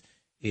flights,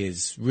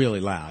 is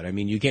really loud. I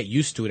mean, you get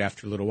used to it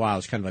after a little while.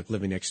 It's kind of like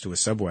living next to a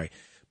subway.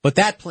 But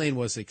that plane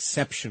was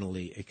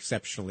exceptionally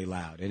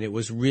loud. And it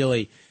was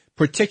really,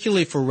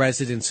 particularly for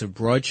residents of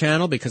Broad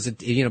Channel, because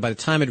by the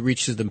time it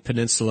reaches the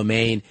Peninsula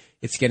Main,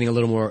 it's getting a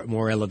little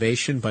more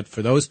elevation. But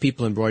for those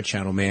people in Broad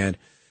Channel, man,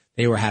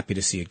 they were happy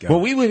to see it go.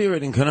 Well, we would hear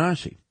it in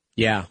Canarsie.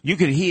 Yeah. You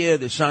could hear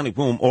the sonic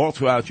boom all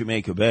throughout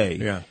Jamaica Bay.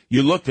 Yeah.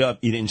 You looked up,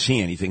 you didn't see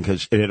anything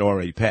because it had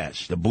already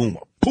passed. The boom,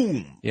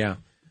 boom. Yeah.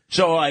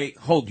 So I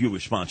hold you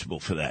responsible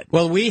for that.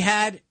 Well,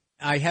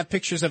 I have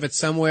pictures of it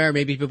somewhere.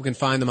 Maybe people can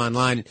find them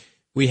online.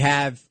 We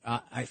have,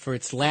 for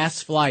its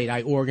last flight,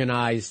 I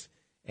organized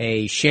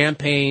a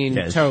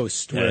champagne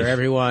toast where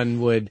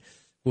everyone would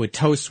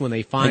toast when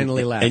they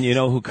finally left. And you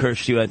know who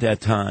cursed you at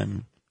that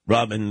time?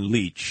 Robin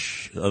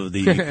Leach of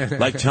the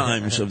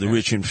Lifetimes of the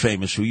Rich and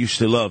Famous, who used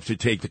to love to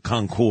take the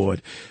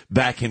Concorde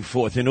back and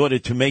forth in order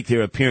to make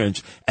their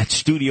appearance at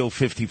Studio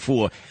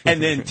 54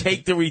 and then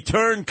take the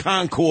return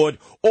Concorde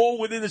all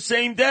within the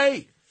same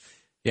day.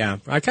 Yeah,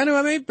 I'm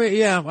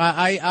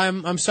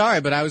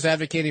sorry, but I was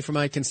advocating for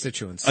my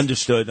constituents.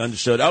 Understood.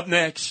 Up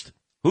next,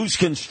 whose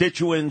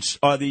constituents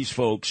are these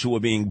folks who are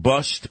being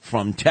bused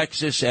from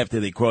Texas after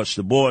they crossed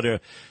the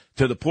border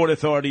to the Port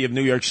Authority of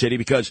New York City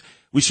because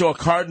we saw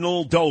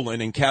Cardinal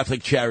Dolan and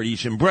Catholic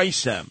Charities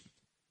embrace them,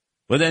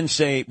 but then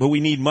say, but we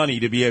need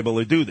money to be able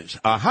to do this.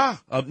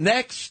 Aha! Up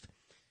next,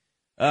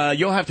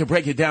 you'll have to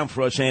break it down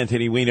for us,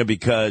 Anthony Weiner,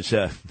 because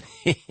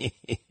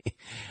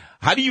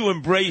how do you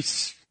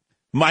embrace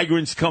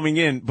migrants coming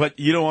in, but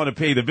you don't want to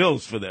pay the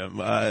bills for them?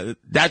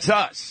 That's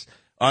us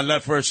on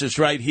Left versus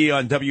Right here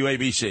on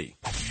WABC.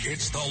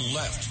 It's the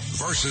left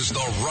versus the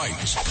right.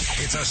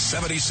 It's a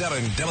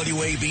 77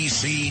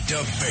 WABC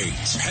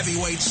debate.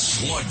 Heavyweight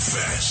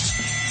slugfest.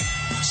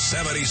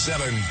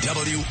 77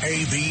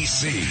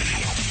 WABC.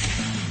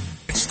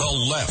 It's the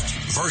left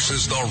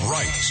versus the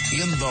right.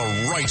 In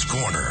the right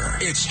corner,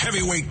 it's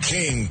heavyweight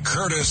king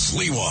Curtis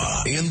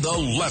Sliwa. In the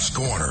left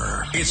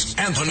corner, it's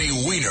Anthony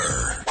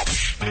Weiner.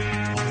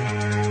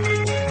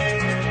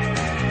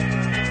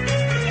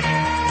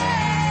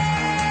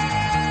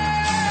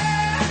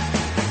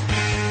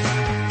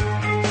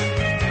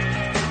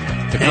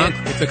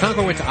 If the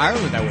Concord went to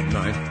Ireland, I wouldn't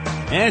mind.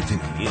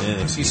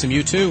 Anthony, See some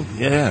U2.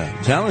 yeah,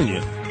 I'm telling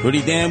you,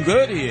 pretty damn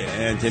good here,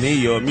 Anthony.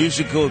 Your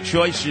musical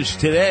choices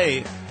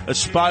today are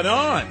spot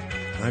on.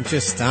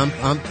 This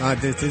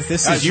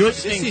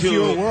is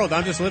your world.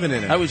 I'm just living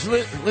in it. I was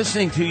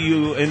listening to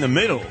you in the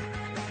middle,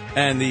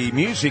 and the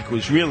music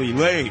was really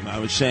lame. I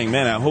was saying,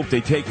 man, I hope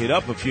they take it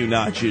up a few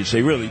notches.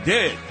 They really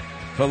did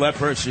for Left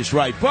versus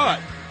Right. But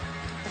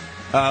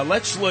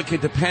let's look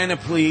at the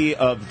panoply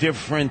of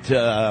different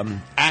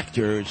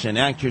actors and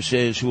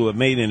actresses who have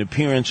made an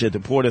appearance at the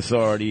Port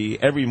Authority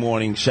every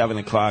morning, 7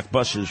 o'clock.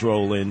 Buses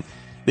roll in.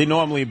 They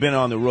normally have been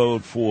on the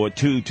road for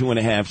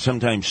 2.5,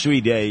 sometimes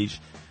 3 days.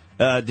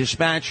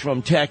 Dispatch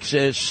from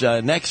Texas.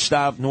 Next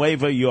stop,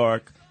 Nueva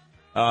York.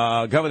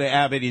 Governor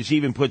Abbott has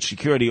even put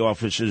security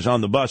officers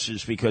on the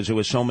buses because there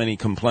were so many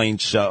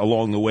complaints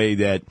along the way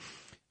that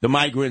the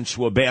migrants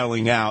were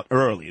bailing out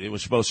early. They were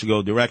supposed to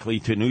go directly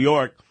to New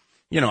York.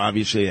 You know,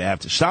 obviously they have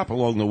to stop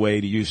along the way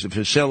to use the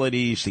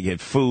facilities, to get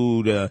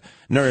food,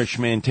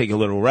 nourishment, take a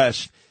little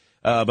rest.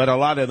 But a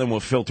lot of them were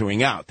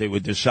filtering out. They were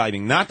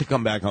deciding not to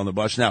come back on the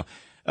bus. Now,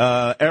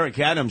 Eric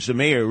Adams, the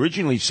mayor,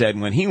 originally said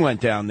when he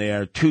went down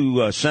there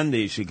 2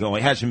 Sundays ago,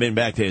 he hasn't been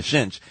back there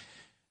since,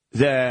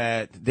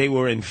 that they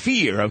were in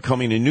fear of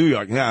coming to New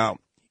York. Now,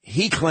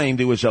 he claimed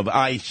it was of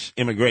ICE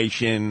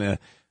immigration.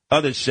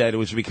 Others said it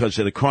was because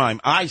of the crime.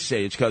 I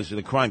say it's because of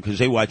the crime because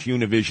they watch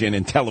Univision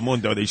and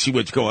Telemundo. They see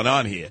what's going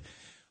on here.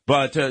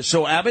 But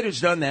so Abbott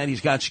has done that. He's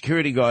got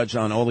security guards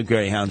on all the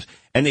Greyhounds,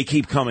 and they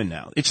keep coming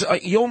now. It's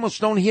you almost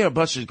don't hear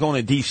buses going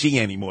to D.C.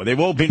 anymore. They've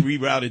all been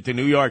rerouted to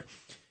New York.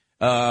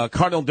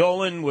 Cardinal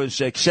Dolan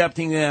was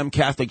accepting them.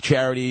 Catholic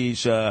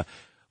Charities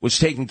was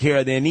taking care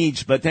of their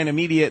needs. But then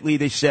immediately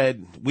they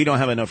said, we don't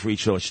have enough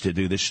resources to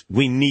do this.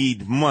 We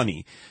need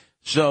money.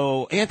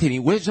 So, Anthony,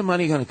 where's the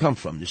money going to come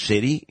from? The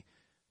city,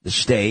 the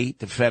state,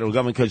 the federal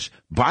government? Because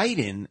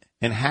Biden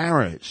and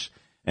Harris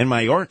and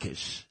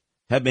Mayorkas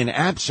have been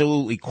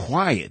absolutely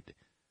quiet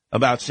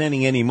about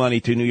sending any money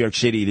to New York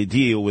City to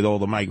deal with all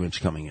the migrants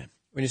coming in.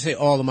 When you say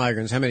all the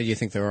migrants, how many do you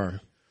think there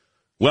are?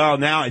 Well,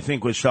 now I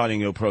think we're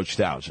starting to approach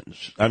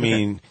thousands. I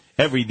mean,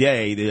 every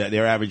day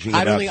they're averaging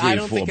about 3 or 4 buses. I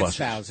don't think it's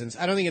thousands.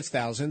 I don't think it's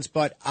thousands,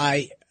 but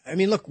I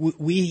mean, look,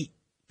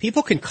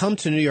 people can come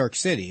to New York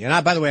City,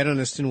 and by the way, I don't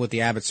understand what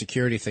the Abbott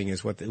security thing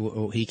is.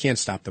 He can't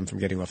stop them from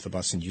getting off the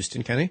bus in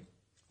Houston, can he?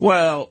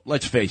 Well,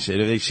 let's face it.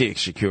 If they see a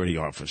security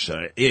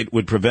officer, it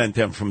would prevent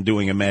them from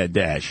doing a mad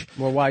dash.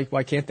 Well,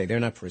 why can't they? They're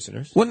not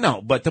prisoners. Well,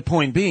 no, but the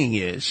point being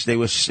is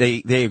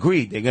they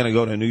agreed they're going to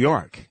go to New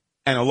York,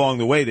 and along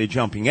the way they're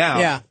jumping out.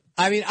 Yeah.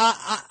 I mean,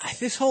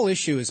 this whole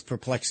issue is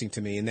perplexing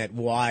to me in that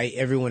why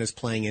everyone is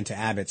playing into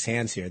Abbott's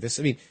hands here.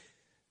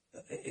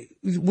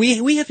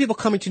 We have people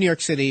coming to New York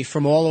City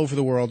from all over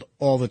the world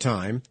all the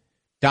time,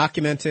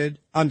 documented,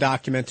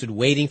 undocumented,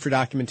 waiting for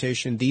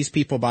documentation. These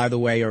people, by the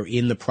way, are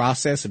in the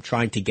process of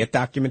trying to get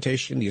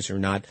documentation. These are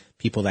not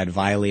people that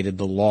violated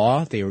the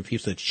law. They were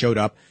people that showed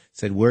up,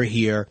 said, we're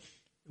here,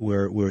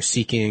 we're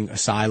seeking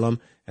asylum,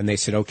 and they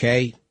said,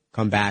 okay,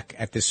 come back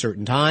at this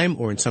certain time,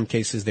 or in some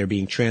cases they're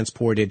being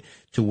transported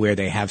to where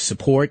they have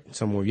support,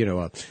 somewhere,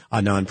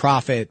 a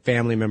nonprofit,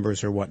 family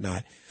members or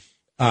whatnot.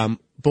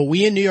 But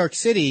we in New York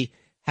City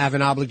have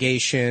an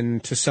obligation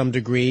to some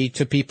degree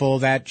to people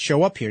that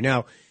show up here.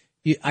 Now,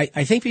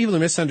 I think people are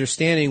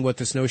misunderstanding what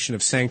this notion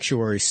of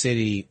sanctuary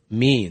city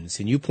means.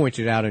 And you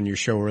pointed out on your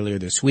show earlier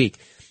this week,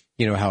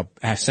 how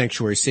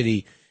sanctuary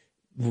city,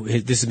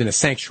 this has been a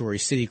sanctuary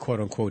city, quote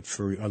unquote,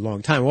 for a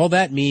long time. All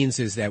that means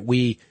is that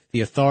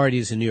the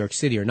authorities in New York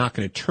City are not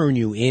going to turn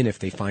you in if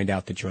they find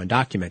out that you're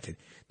undocumented.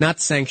 Not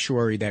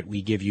sanctuary that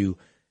we give you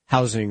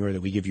housing or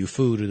that we give you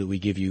food or that we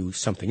give you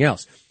something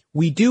else.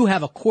 We do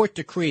have a court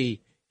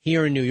decree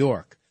here in New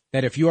York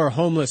that if you are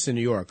homeless in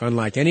New York,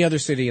 unlike any other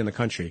city in the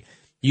country,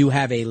 you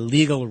have a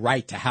legal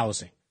right to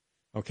housing,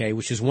 okay,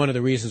 which is one of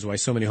the reasons why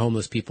so many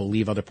homeless people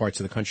leave other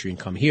parts of the country and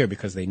come here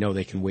because they know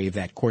they can waive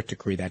that court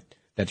decree, that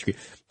decree.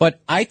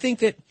 But I think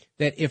that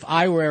if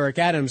I were Eric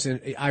Adams,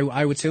 and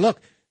I would say, look,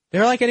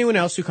 they're like anyone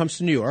else who comes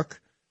to New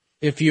York.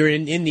 If you're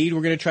in need,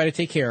 we're going to try to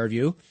take care of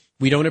you.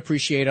 We don't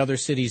appreciate other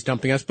cities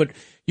dumping us. But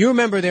you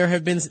remember there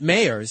have been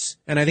mayors,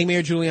 and I think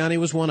Mayor Giuliani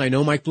was one. I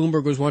know Mike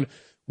Bloomberg was one.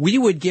 We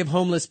would give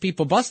homeless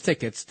people bus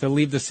tickets to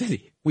leave the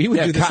city. We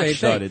would do the Koch same thing.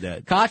 Started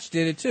that. Koch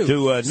did it too.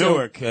 To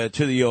Newark,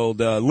 to the old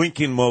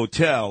Lincoln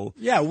Motel.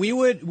 Yeah, we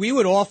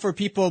would offer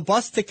people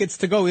bus tickets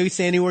to go. We would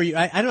say anywhere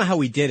I don't know how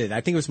we did it.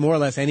 I think it was more or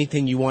less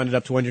anything you wanted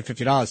up to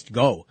 $250 to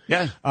go.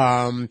 Yeah.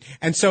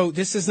 And so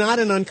this is not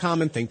an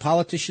uncommon thing.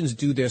 Politicians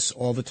do this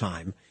all the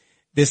time.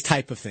 This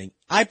type of thing.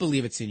 I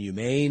believe it's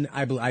inhumane.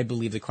 I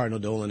believe that Cardinal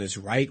Dolan is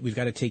right. We've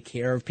got to take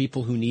care of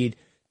people who need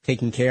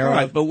taken care of. All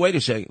right, but wait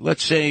a second.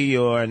 Let's say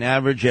you're an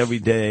average,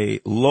 everyday,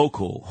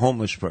 local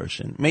homeless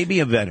person, maybe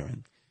a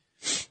veteran,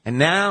 and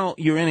now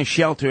you're in a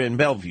shelter in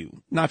Bellevue,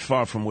 not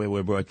far from where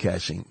we're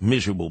broadcasting.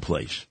 Miserable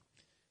place.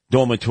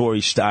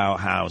 Dormitory-style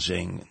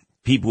housing.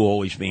 People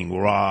always being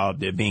robbed.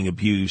 They're being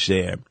abused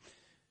there.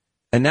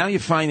 And now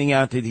you're finding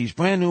out that these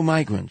brand-new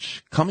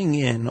migrants coming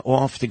in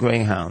off the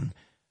Greyhound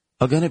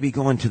are going to be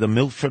going to the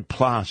Milford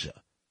Plaza,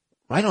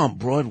 right on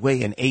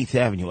Broadway and 8th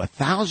Avenue,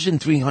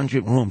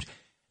 1,300 rooms.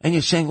 And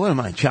you're saying, what am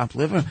I, chopped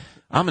liver?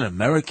 I'm an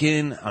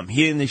American. I'm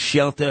here in this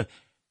shelter.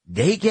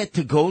 They get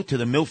to go to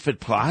the Milford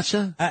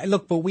Plaza?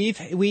 Look, but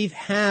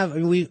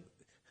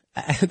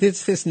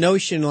it's this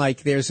notion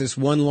like there's this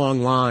one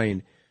long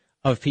line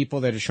of people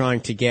that are trying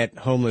to get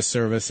homeless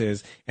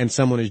services and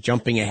someone is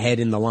jumping ahead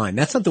in the line.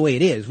 That's not the way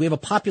it is. We have a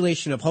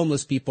population of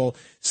homeless people,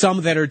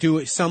 some that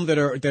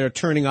are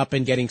turning up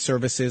and getting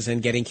services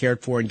and getting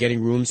cared for and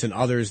getting rooms, and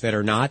others that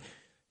are not.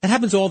 That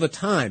happens all the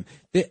time.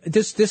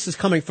 This is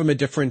coming from a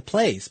different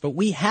place, but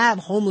we have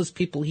homeless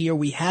people here.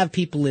 We have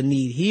people in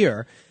need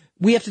here.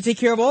 We have to take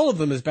care of all of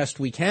them as best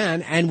we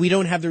can, and we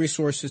don't have the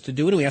resources to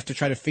do it, and we have to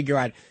try to figure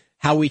out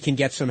how we can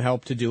get some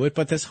help to do it.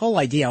 But this whole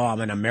idea, I'm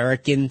an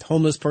American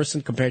homeless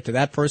person compared to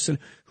that person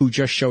who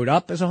just showed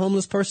up as a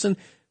homeless person.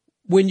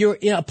 When you're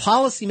a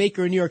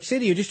policymaker in New York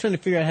City, you're just trying to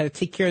figure out how to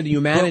take care of the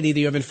humanity that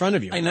you have in front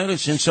of you. I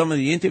noticed in some of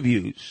the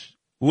interviews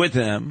with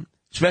them,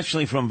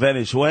 especially from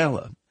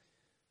Venezuela,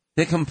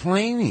 they're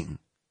complaining.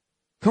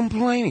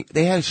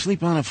 They had to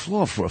sleep on the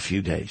floor for a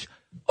few days.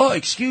 Oh,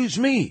 excuse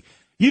me.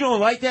 You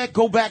don't like that?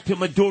 Go back to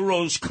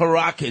Maduro's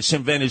Caracas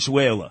in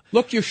Venezuela.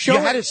 Look, you're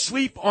showing... You had to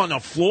sleep on the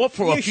floor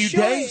for a few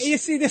days? You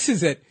see, this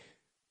is it.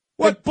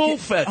 What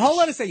bullfetch? Hold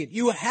on a second.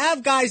 You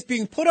have guys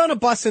being put on a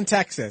bus in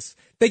Texas.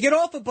 They get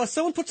off the bus.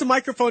 Someone puts a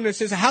microphone in and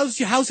says,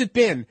 how's it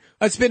been?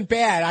 It's been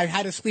bad. I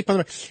had to sleep on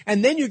the bus.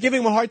 And then you're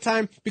giving them a hard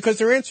time because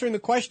they're answering the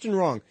question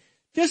wrong.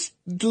 Just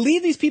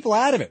leave these people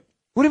out of it.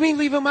 What do you mean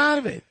leave them out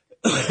of it?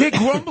 They're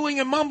grumbling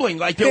and mumbling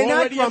like they're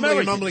already not grumbling Americans.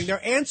 And mumbling.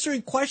 They're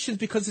answering questions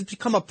because it's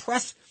become a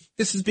press...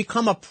 This has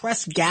become a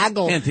press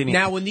gaggle. Anthony,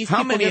 now, when these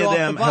how people many get of off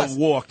them the bus, have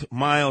walked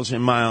miles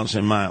and miles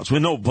and miles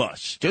with no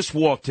bus? Just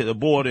walked to the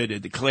border to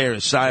declare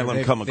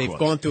asylum, come across. They've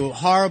gone through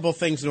horrible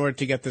things in order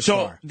to get this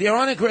so far. They're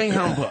on a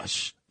Greyhound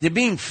bus. They're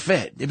being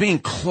fed. They're being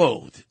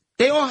clothed.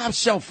 They all have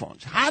cell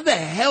phones. How the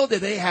hell do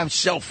they have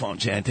cell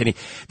phones, Anthony?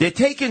 They're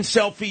taking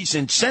selfies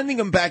and sending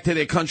them back to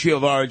their country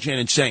of origin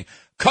and saying,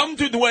 come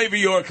to Nueva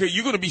York,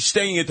 you're going to be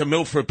staying at the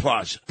Milford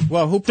Plaza.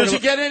 Well, who put Does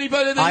it get any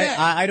better than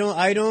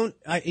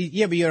that?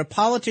 Yeah, but you're a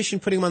politician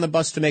putting him on the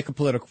bus to make a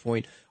political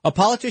point. A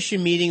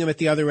politician meeting him at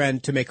the other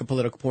end to make a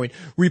political point.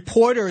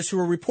 Reporters who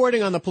are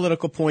reporting on the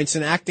political points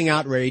and acting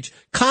outrage.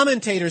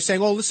 Commentators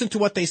saying, oh, listen to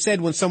what they said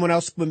when someone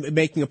else was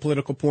making a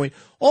political point.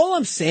 All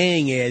I'm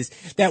saying is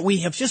that we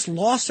have just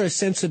lost our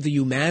sense of the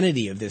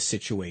humanity of this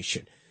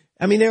situation.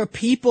 I mean, there are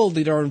people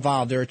that are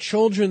involved. There are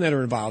children that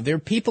are involved. There are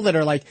people that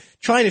are like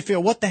trying to figure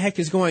out what the heck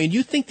is going on. And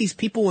you think these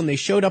people, when they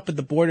showed up at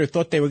the border,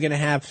 thought they were going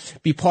to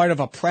be part of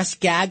a press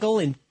gaggle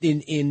in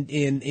the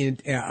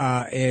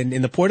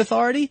Port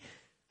Authority?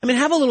 I mean,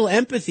 have a little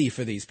empathy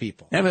for these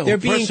people. They're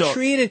being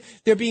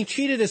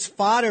treated as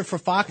fodder for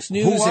Fox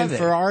News and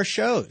for our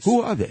shows.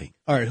 Who are they?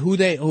 All right,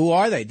 who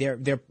are they?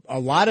 They're a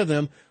lot of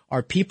them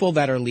are people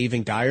that are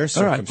leaving dire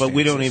circumstances. All right, but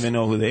we don't even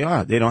know who they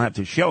are. They don't have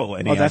to show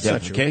any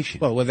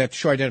identification. Well, whether they have to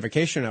show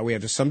identification or not, we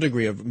have some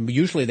degree of,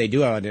 usually they do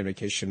have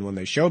identification when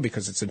they show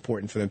because it's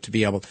important for them to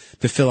be able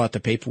to fill out the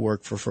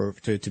paperwork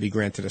to be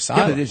granted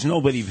asylum. Yeah, but there's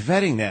nobody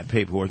vetting that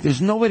paperwork.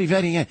 There's nobody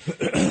vetting it.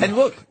 And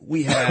look,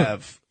 we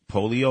have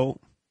polio,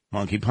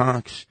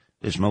 monkeypox,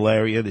 there's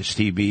malaria, there's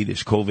TB,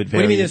 there's COVID variants. What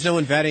do you mean there's no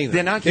one vetting them?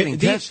 They're not getting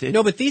tested.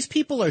 No, but these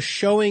people are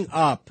showing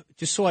up,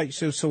 just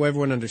so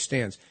everyone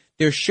understands.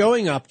 They're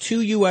showing up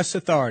to U.S.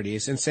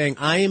 authorities and saying,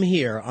 I am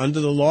here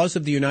under the laws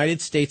of the United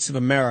States of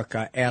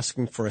America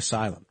asking for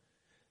asylum.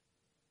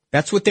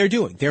 That's what they're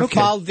doing. They're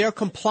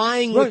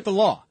complying with the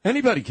law.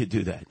 Anybody could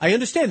do that. I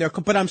understand.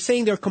 But I'm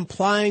saying they're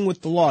complying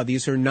with the law.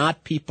 These are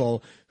not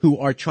people who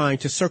are trying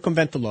to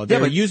circumvent the law.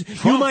 You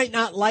might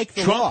not like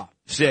the law.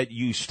 Said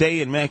you stay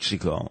in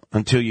Mexico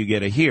until you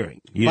get a hearing.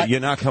 You're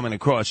not coming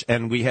across.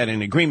 And we had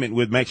an agreement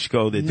with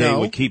Mexico that they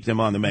would keep them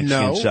on the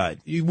Mexican side.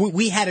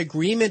 We had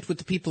agreement with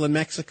the people in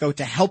Mexico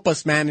to help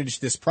us manage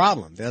this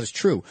problem. That is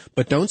true.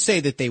 But don't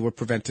say that they were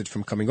prevented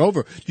from coming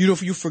over. You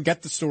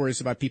forget the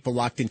stories about people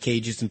locked in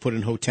cages and put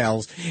in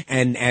hotels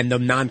and the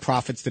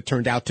nonprofits that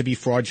turned out to be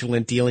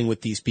fraudulent dealing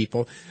with these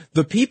people.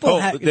 The people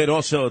that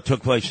also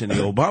took place in the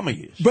Obama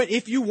years. But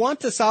if you want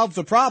to solve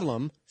the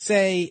problem,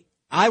 say,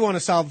 I want to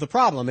solve the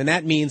problem, and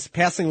that means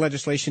passing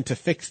legislation to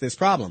fix this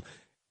problem.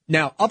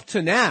 Now, up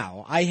to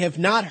now, I have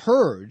not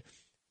heard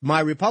my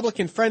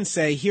Republican friends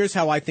say, here's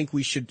how I think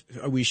we should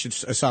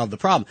solve the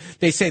problem.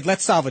 They say,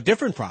 let's solve a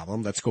different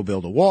problem. Let's go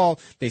build a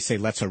wall. They say,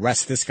 let's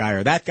arrest this guy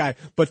or that guy.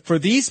 But for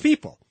these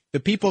people, the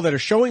people that are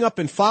showing up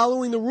and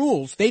following the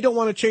rules, they don't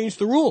want to change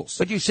the rules.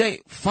 But you say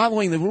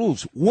following the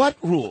rules. What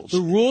rules? The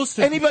rules.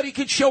 Anybody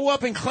could show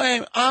up and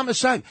claim, I'm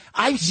assigned.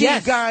 I've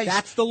seen guys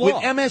that's the law.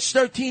 with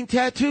MS-13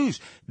 tattoos.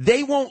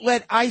 They won't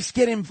let ICE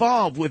get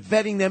involved with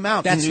vetting them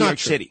out in New York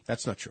City.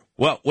 That's not true.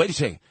 Well, wait a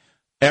second.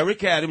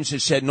 Eric Adams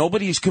has said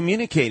nobody is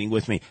communicating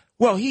with me.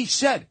 Well, he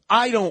said,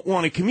 I don't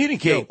want to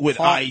communicate with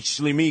ICE,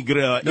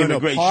 Immigration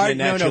and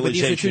Naturalization but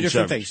these are two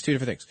different Service. Two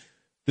different things.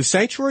 The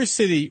sanctuary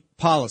city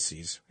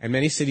policies, and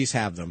many cities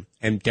have them,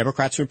 and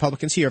Democrats and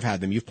Republicans here have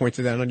had them, you've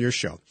pointed that out on your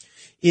show,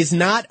 is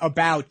not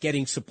about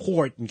getting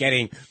support and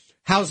getting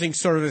housing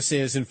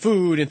services and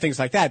food and things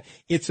like that.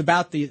 It's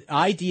about the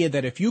idea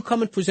that if you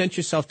come and present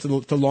yourself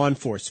to law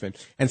enforcement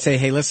and say,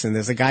 hey, listen,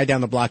 there's a guy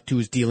down the block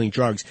who's dealing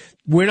drugs,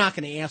 we're not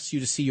going to ask you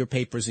to see your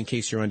papers in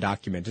case you're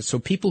undocumented. So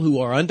people who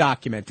are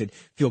undocumented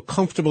feel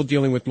comfortable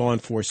dealing with law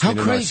enforcement.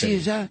 How crazy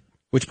is that?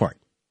 Which part?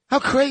 How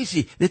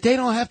crazy that they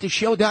don't have to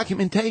show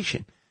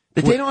documentation,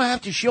 that they don't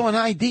have to show an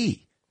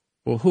ID.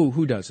 Well,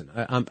 who doesn't?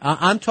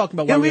 I'm talking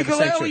about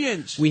illegal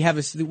aliens. We have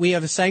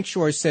a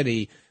sanctuary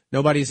city.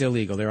 Nobody's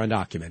illegal. They're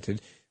undocumented.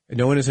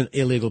 No one is an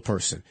illegal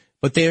person.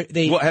 But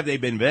well, have they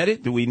been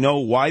vetted? Do we know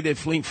why they're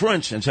fleeing? For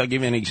instance, I'll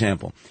give you an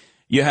example.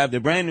 You have the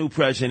brand new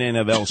president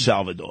of El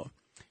Salvador,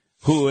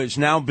 who is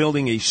now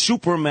building a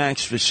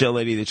supermax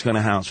facility that's going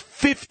to house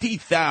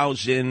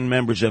 50,000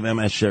 members of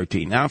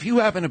MS-13. Now, if you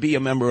happen to be a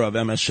member of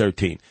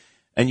MS-13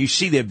 and you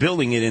see they're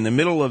building it in the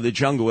middle of the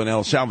jungle in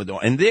El Salvador,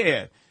 and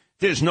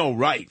there's no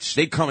rights.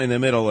 They come in the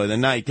middle of the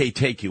night, they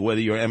take you, whether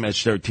you're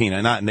MS-13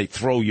 or not, and they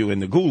throw you in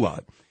the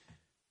gulag.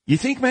 You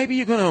think maybe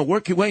you're going to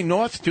work your way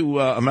north to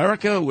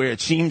America, where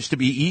it seems to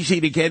be easy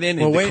to get in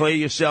and declare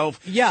yourself?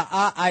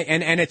 Yeah,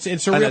 and it's a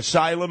an real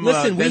asylum.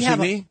 Listen,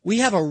 we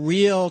have a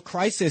real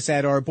crisis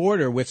at our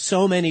border with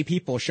so many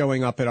people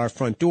showing up at our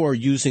front door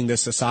using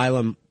this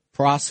asylum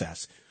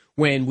process.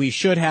 When we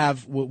should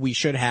have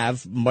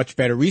much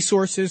better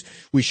resources,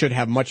 we should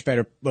have much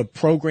better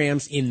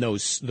programs in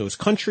those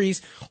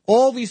countries.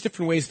 All these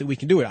different ways that we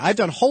can do it. I've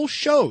done whole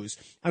shows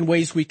on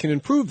ways we can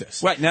improve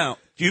this. Right now,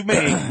 you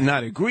may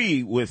not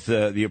agree with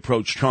the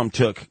approach Trump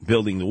took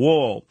building the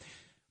wall,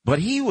 but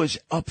he was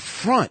up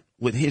front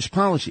with his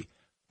policy.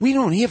 We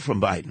don't hear from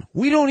Biden.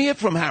 We don't hear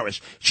from Harris.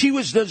 She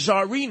was the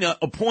czarina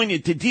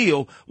appointed to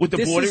deal with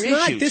the border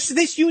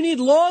issues. You need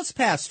laws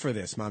passed for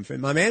this, my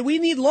man. We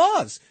need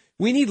laws.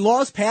 We need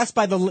laws passed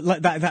by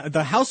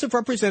the House of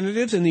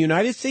Representatives and the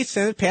United States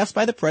Senate, passed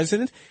by the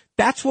president.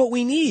 That's what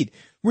we need.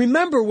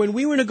 Remember, when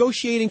we were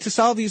negotiating to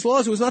solve these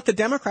laws, it was not the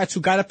Democrats who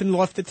got up and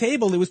left the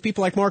table. It was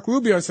people like Mark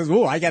Rubio who says,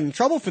 oh, I got in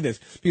trouble for this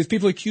because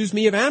people accused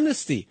me of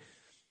amnesty.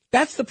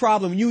 That's the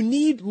problem. You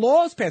need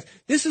laws passed.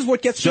 This is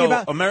what gets me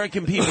about. So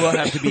American people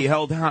have to be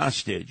held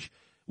hostage.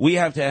 We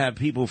have to have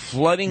people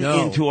flooding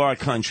into our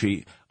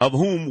country of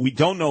whom we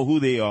don't know who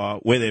they are,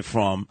 where they're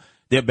from,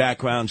 their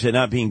backgrounds. They're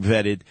not being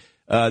vetted.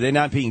 They're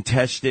not being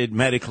tested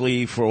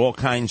medically for all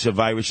kinds of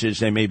viruses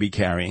they may be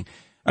carrying.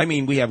 I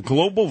mean, we have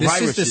global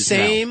viruses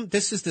now.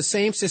 This is the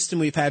same system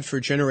we've had for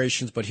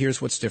generations, but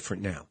here's what's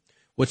different now.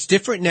 What's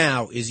different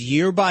now is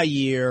year by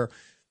year,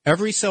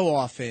 every so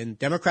often,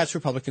 Democrats,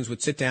 Republicans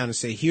would sit down and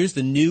say, here's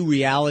the new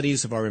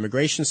realities of our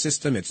immigration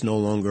system. It's no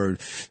longer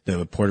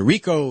the Puerto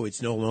Rico.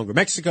 It's no longer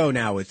Mexico.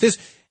 Now it's this.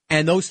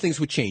 And those things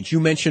would change. You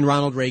mentioned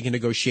Ronald Reagan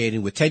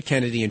negotiating with Ted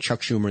Kennedy and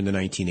Chuck Schumer in the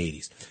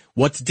 1980s.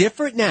 What's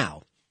different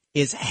now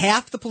is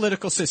half the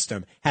political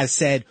system has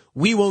said,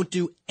 we won't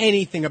do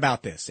anything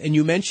about this. And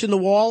you mentioned the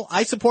wall.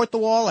 I support the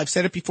wall. I've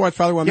said it before. It's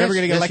probably why I'm never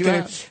going to get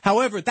elected.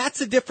 However,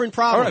 that's a different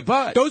problem. All right,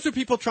 but those are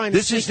people trying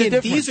to sneak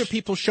in. These are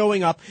people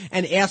showing up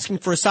and asking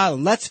for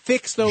asylum. Let's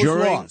fix those laws.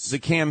 During the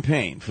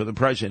campaign for the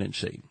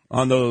presidency,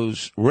 on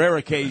those rare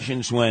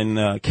occasions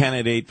when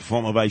candidate,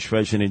 former Vice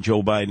President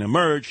Joe Biden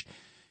emerged,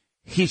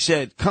 he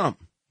said, come.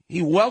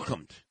 He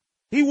welcomed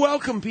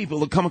people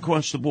to come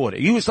across the border.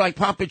 He was like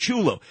Papa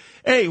Chulo.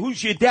 Hey,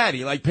 who's your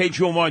daddy? Like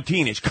Pedro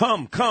Martinez.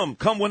 Come.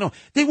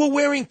 They were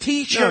wearing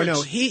T-shirts.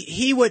 No.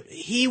 He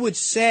would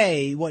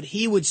say, what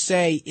he would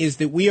say is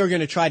that we are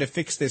going to try to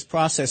fix this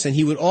process. And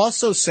he would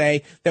also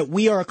say that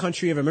we are a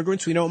country of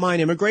immigrants. We don't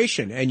mind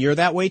immigration. And you're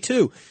that way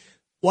too.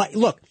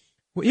 Look,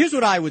 here's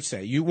what I would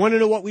say. You want to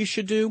know what we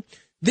should do?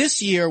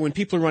 This year, when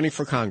people are running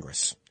for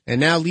Congress, and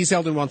now Lee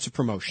Zeldin wants a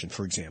promotion,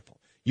 for example,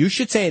 you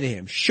should say to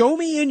him, show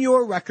me in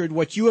your record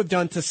what you have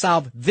done to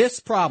solve this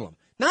problem.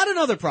 Not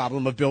another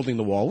problem of building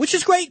the wall, which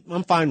is great.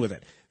 I'm fine with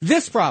it.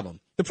 This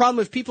problem. The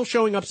problem is people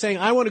showing up saying,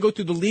 I want to go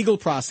through the legal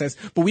process,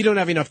 but we don't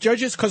have enough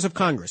judges because of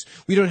Congress.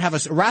 We don't have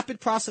a rapid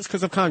process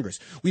because of Congress.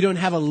 We don't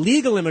have a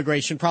legal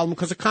immigration problem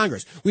because of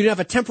Congress. We don't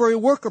have a temporary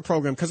worker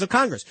program because of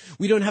Congress.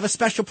 We don't have a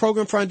special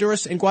program for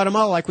Honduras and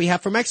Guatemala like we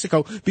have for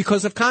Mexico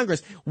because of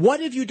Congress.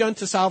 What have you done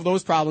to solve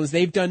those problems?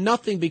 They've done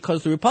nothing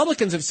because the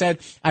Republicans have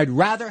said, I'd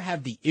rather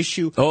have the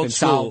issue than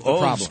solve the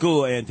problem. Old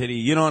school, Anthony.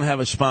 You don't have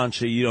a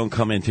sponsor, you don't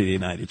come into the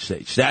United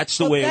States. That's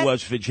the way it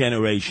was for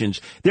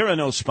generations. There are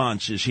no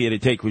sponsors here to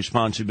take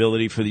responsibility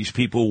for these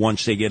people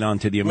once they get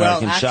onto the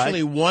American side? Well,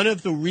 actually, one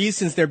of the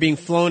reasons they're being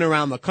flown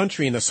around the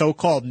country in the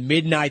so-called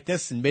midnight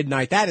this and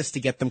midnight that is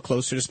to get them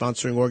closer to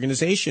sponsoring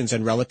organizations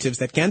and relatives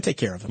that can take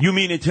care of them. You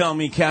mean to tell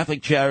me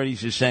Catholic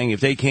Charities is saying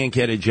if they can't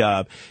get a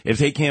job, if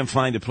they can't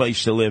find a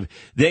place to live,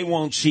 they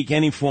won't seek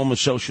any form of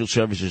social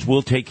services?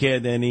 We'll take care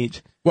of their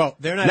needs? Well,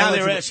 they're not. Now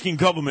eligible. they're asking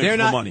government for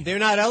money. They're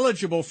not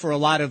eligible for a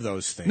lot of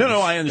those things.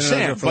 No, I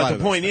understand. But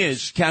the point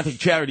is, Catholic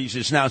Charities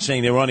is now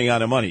saying they're running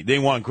out of money. They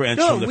want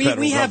grants from the federal government.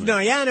 We have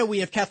Diana, we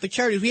have Catholic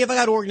Charities. We have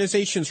got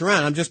organizations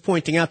around. I'm just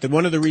pointing out that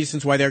one of the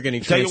reasons why they're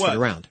getting transferred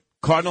around.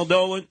 Cardinal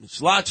Dolan,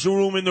 there's lots of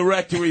room in the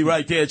rectory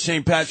right there at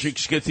St.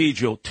 Patrick's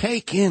Cathedral.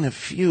 Take in a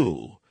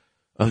few.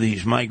 of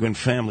these migrant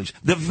families.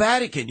 The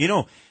Vatican,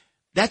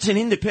 that's an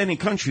independent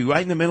country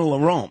right in the middle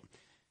of Rome.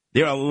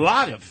 There are a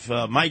lot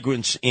of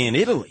migrants in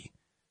Italy.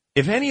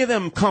 If any of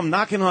them come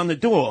knocking on the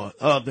door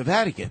of the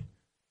Vatican,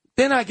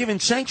 they're not given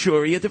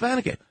sanctuary at the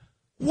Vatican.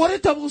 What a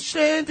double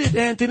standard,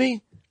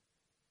 Anthony.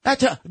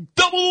 That's a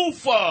double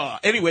oofa.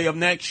 Anyway, up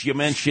next, you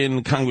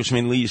mentioned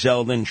Congressman Lee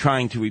Zeldin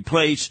trying to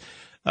replace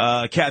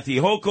Kathy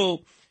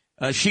Hochul.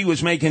 She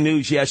was making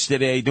news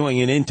yesterday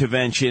doing an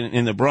intervention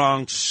in the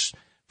Bronx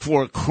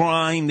for a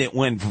crime that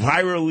went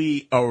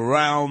virally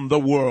around the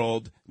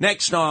world.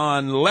 Next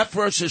on Left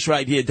versus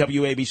Right here,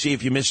 WABC.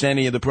 If you missed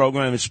any of the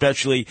program,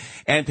 especially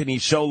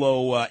Anthony's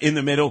solo in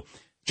the middle,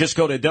 just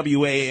go to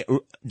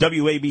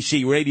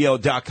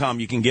WABCradio.com.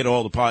 You can get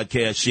all the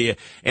podcasts here.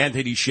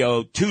 Anthony's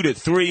show 2 to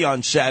 3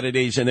 on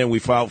Saturdays, and then we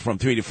file from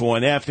 3 to 4.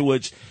 And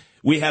afterwards,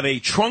 we have a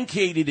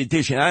truncated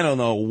edition. I don't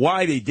know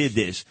why they did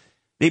this.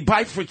 They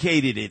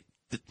bifurcated it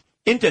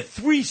into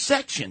 3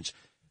 sections.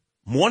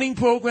 Morning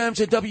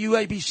programs at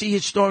WABC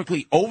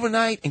historically,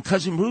 overnight, and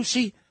Cousin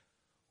Brucey.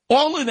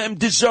 All of them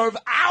deserve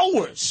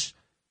hours.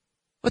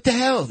 What the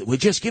hell? We're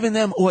just giving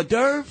them hors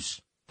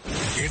d'oeuvres?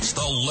 It's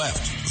the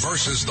left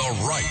versus the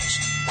right.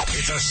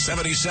 It's a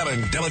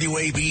 77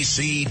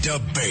 WABC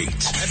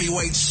debate.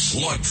 Heavyweight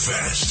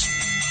slugfest.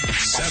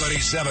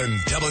 77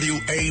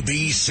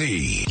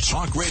 WABC.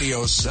 Talk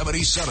Radio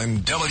 77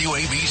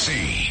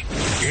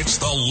 WABC. It's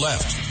the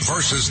left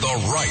versus the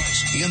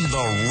right. In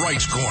the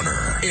right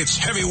corner, it's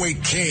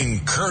heavyweight king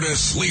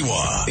Curtis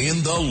Sliwa.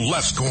 In the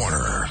left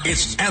corner,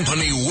 it's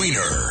Anthony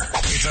Weiner.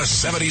 It's a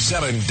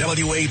 77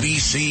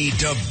 WABC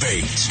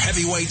debate.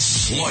 Heavyweight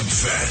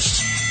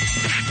slugfest.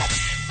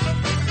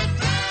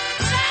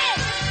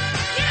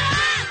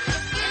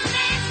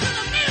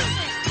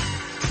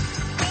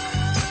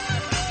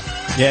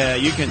 Yeah,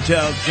 you can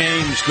tell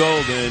James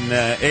Golden,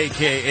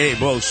 a.k.a.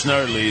 Bo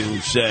Snerdley, who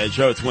says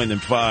Earth, Wind,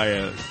 and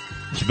Fire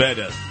is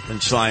better than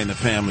Sly and the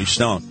Family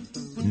Stone.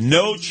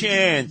 No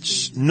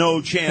chance.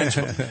 No chance.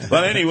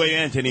 But anyway,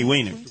 Anthony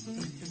Weiner.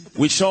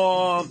 We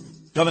saw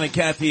Governor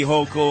Kathy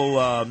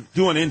Hochul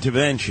do an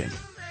intervention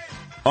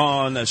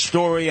on a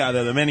story out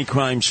of the many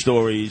crime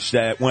stories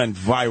that went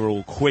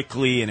viral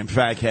quickly and, in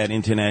fact, had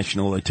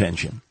international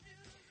attention.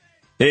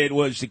 It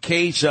was the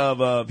case of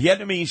a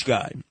Vietnamese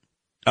guy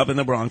up in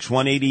the Bronx,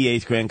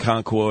 188th Grand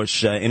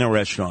Concourse, in a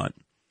restaurant.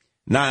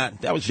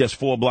 That was just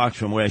 4 blocks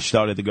from where I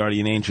started the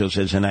Guardian Angels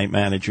as a night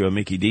manager of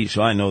Mickey D,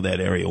 so I know that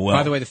area well.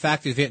 By the way, the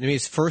fact is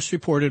Vietnamese first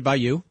reported by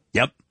you.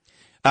 Yep.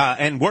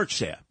 And works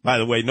there. By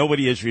the way,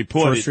 nobody has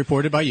reported. First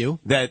reported by you.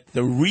 That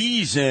the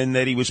reason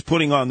that he was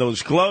putting on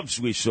those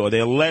gloves we saw,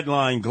 they're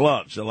lead-lined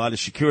gloves. A lot of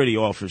security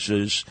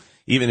officers,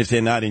 even if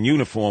they're not in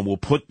uniform, will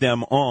put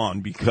them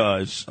on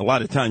because a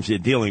lot of times they're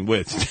dealing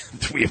with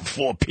 3 or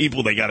 4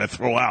 people they got to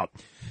throw out.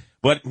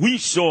 But we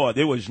saw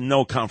there was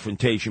no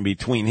confrontation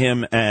between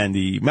him and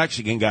the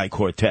Mexican guy,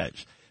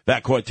 Cortez.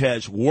 That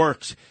Cortez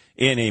works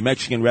in a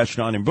Mexican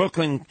restaurant in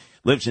Brooklyn,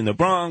 lives in the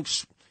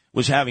Bronx,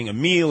 was having a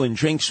meal and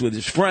drinks with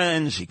his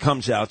friends. He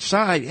comes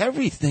outside.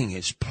 Everything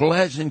is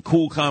pleasant,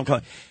 cool, calm.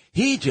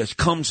 He just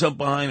comes up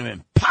behind him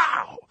and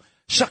pow!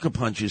 Sucker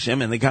punches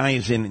him. And the guy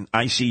is in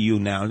ICU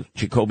now,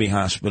 Jacoby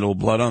Hospital,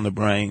 blood on the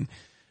brain.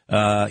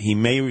 He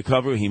may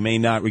recover. He may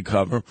not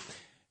recover.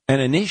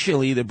 And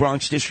initially, the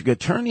Bronx District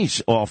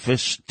Attorney's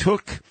Office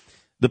took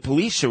the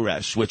police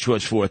arrest, which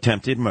was for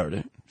attempted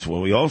murder. That's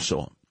what we all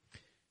saw.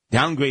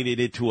 Downgraded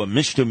it to a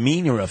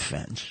misdemeanor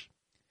offense.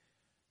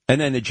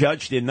 And then the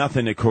judge did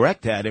nothing to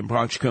correct that in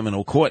Bronx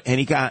Criminal Court. And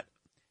he got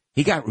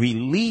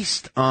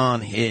released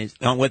on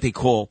what they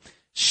call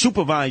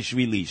supervised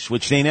release,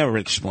 which they never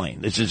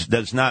explain.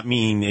 Does not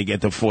mean they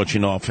get the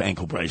fortune off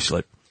ankle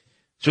bracelet.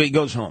 So he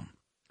goes home.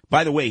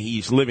 By the way,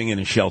 he's living in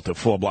a shelter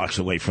 4 blocks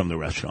away from the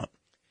restaurant.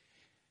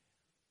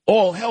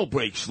 All hell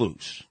breaks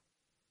loose.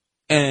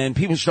 And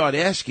people start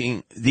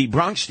asking the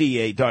Bronx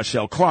DA,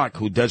 Darcel Clark,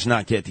 who does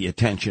not get the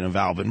attention of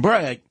Alvin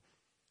Bragg,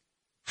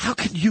 how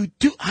could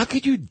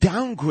you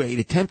downgrade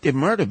attempted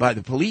murder by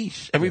the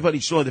police? Everybody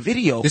saw the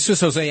video. This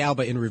was Jose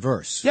Alba in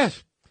reverse.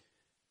 Yes.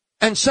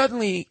 And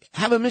suddenly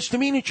have a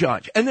misdemeanor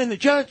charge. And then the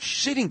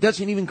judge sitting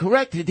doesn't even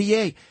correct the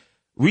DA,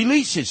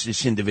 releases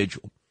this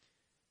individual.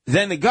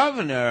 Then the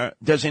governor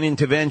does an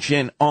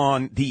intervention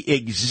on the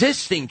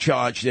existing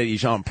charge that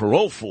he's on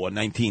parole for,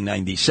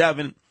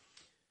 1997,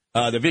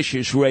 the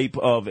vicious rape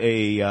of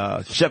a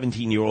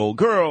 17-year-old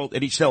girl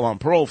that he's still on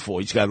parole for.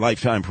 He's got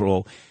lifetime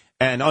parole.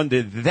 And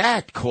under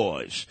that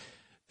cause,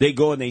 they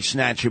go and they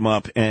snatch him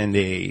up and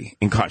they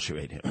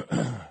incarcerate him.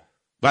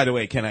 By the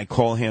way, can I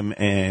call him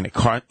an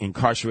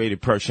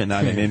incarcerated person,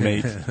 not an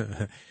inmate?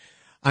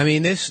 I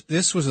mean,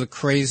 this was the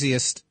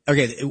craziest.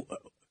 Okay,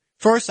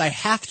 first I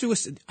have to.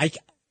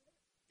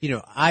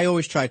 I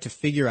always try to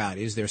figure out,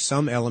 is there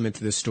some element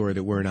to this story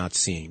that we're not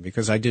seeing?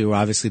 Because I do.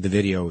 Obviously, the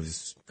video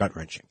is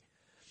gut-wrenching.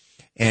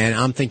 And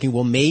I'm thinking,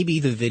 well,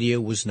 maybe the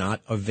video was not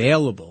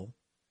available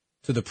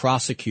to the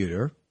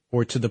prosecutor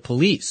or to the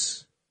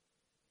police.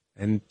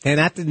 And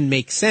that didn't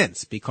make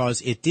sense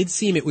because it did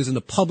seem it was in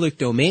the public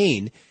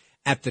domain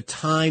at the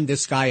time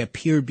this guy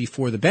appeared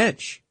before the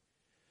bench.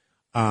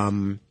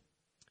 And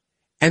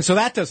so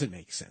that doesn't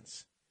make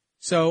sense.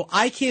 So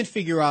I can't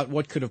figure out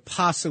what could have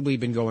possibly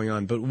been going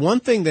on. But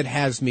one thing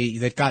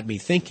that got me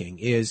thinking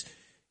is,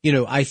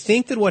 I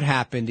think that what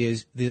happened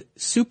is the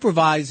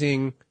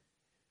supervising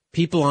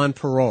people on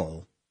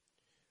parole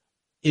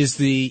is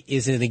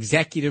an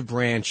executive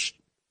branch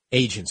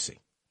agency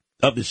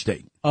of the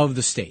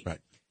state. Right.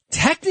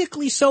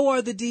 Technically, so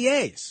are the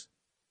DAs.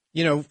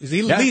 Lee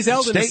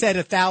Zeldin has said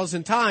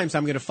 1,000 times,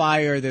 I'm going to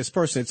fire this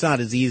person. It's not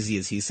as easy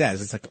as he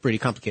says. It's like a pretty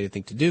complicated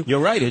thing to do. You're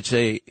right.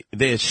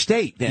 They're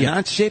state. They're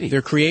not city.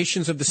 They're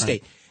creations of the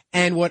state. Right.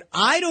 And what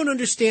I don't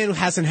understand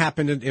hasn't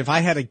happened, if I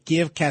had to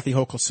give Kathy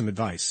Hochul some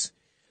advice,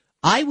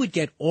 I would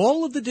get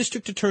all of the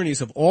district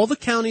attorneys of all the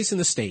counties in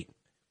the state,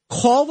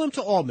 call them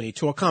to Albany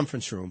to a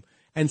conference room,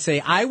 and say,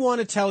 I want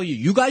to tell you,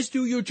 you guys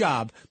do your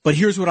job, but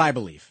here's what I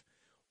believe.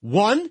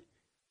 One,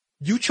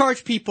 you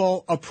charge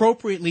people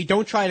appropriately.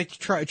 Don't try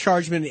to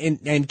charge them,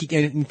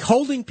 and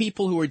holding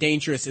people who are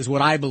dangerous is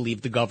what I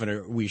believe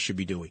we should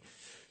be doing.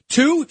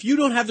 Two, if you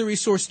don't have the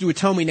resources to do it,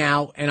 tell me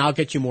now, and I'll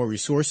get you more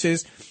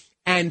resources.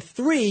 And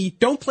three,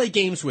 don't play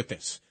games with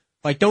this.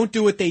 Like, don't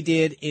do what they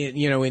did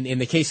in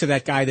the case of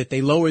that guy, that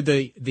they lowered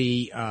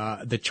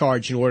the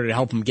charge in order to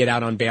help him get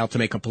out on bail to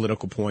make a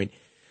political point.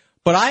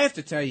 But I have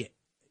to tell you,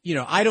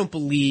 I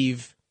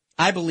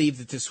believe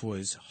that this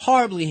was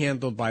horribly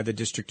handled by the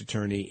district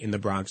attorney in the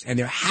Bronx, and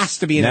there has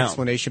to be an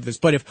explanation for this.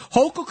 But if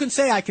Hochul can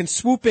say I can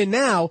swoop in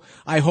now,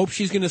 I hope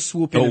she's going to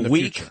swoop in the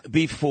future. A week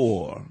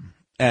before,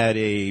 at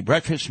a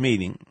breakfast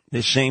meeting,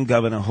 this same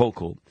Governor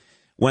Hochul,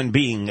 when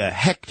being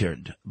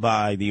hectored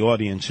by the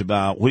audience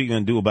about what are you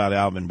going to do about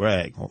Alvin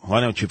Bragg?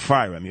 Why don't you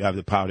fire him? You have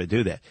the power to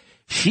do that.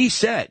 She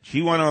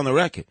went on the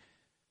record,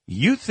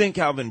 you think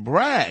Alvin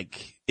Bragg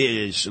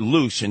is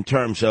loose in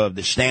terms of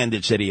the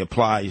standards that he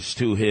applies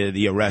to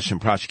the arrests and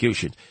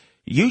prosecutions.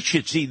 You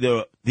should see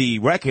the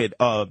record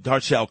of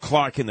Darcel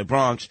Clark in the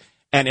Bronx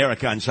and Eric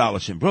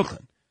Gonzalez in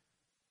Brooklyn.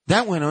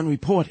 That went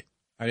unreported.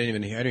 I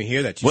didn't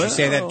hear that. Did you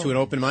say that to an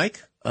open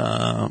mic?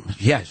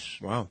 Yes.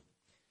 Wow.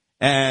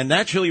 And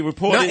naturally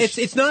reported. No,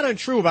 it's not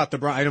untrue about the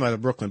Bronx. I know about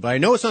Brooklyn, but I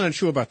know it's not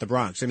untrue about the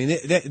Bronx. I mean,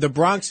 the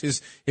Bronx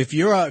is, if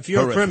you're a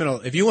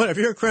criminal, if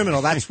you're a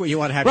criminal, that's where you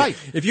want to have right.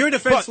 If you're a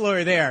defense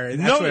lawyer there,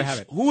 that's where to have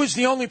it. Who is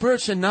the only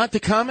person not to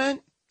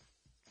comment?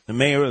 The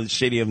mayor of the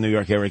city of New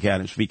York, Eric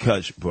Adams,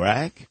 because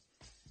Bragg,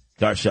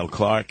 Darcel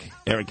Clark,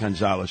 Eric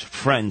Gonzalez,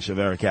 friends of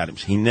Eric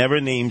Adams. He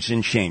never names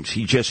and shames.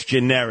 He just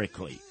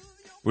generically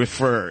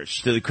refers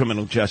to the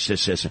criminal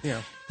justice system.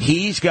 Yeah.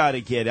 He's got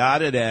to get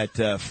out of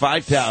that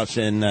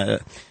 5,000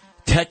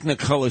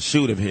 Technicolor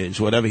suit of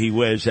his, whatever he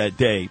wears that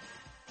day,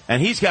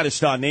 and he's got to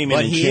start naming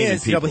and shaming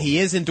people. But he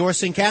is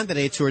endorsing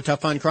candidates who are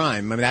tough on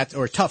crime. I mean,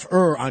 or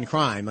tougher on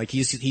crime. Like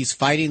he's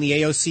fighting the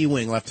AOC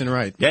wing left and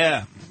right.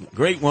 Yeah,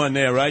 great one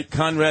there, right?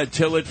 Conrad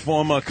Tillett,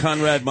 former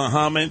Conrad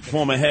Muhammad,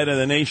 former head of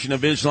the Nation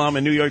of Islam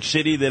in New York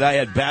City that I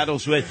had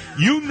battles with.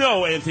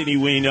 Anthony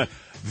Weiner.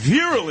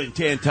 Virulent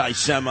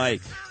anti-Semite,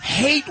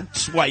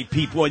 hates white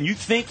people, and you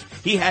think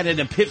he had an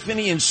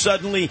epiphany and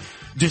suddenly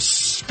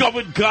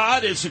discovered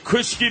God as a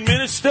Christian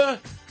minister?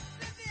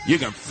 You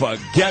can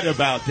forget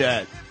about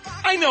that.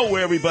 I know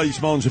where everybody's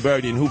bones are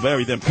buried and who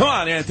buried them. Come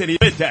on, Anthony,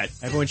 admit that.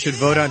 Everyone should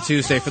vote on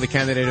Tuesday for the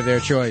candidate of their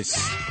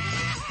choice.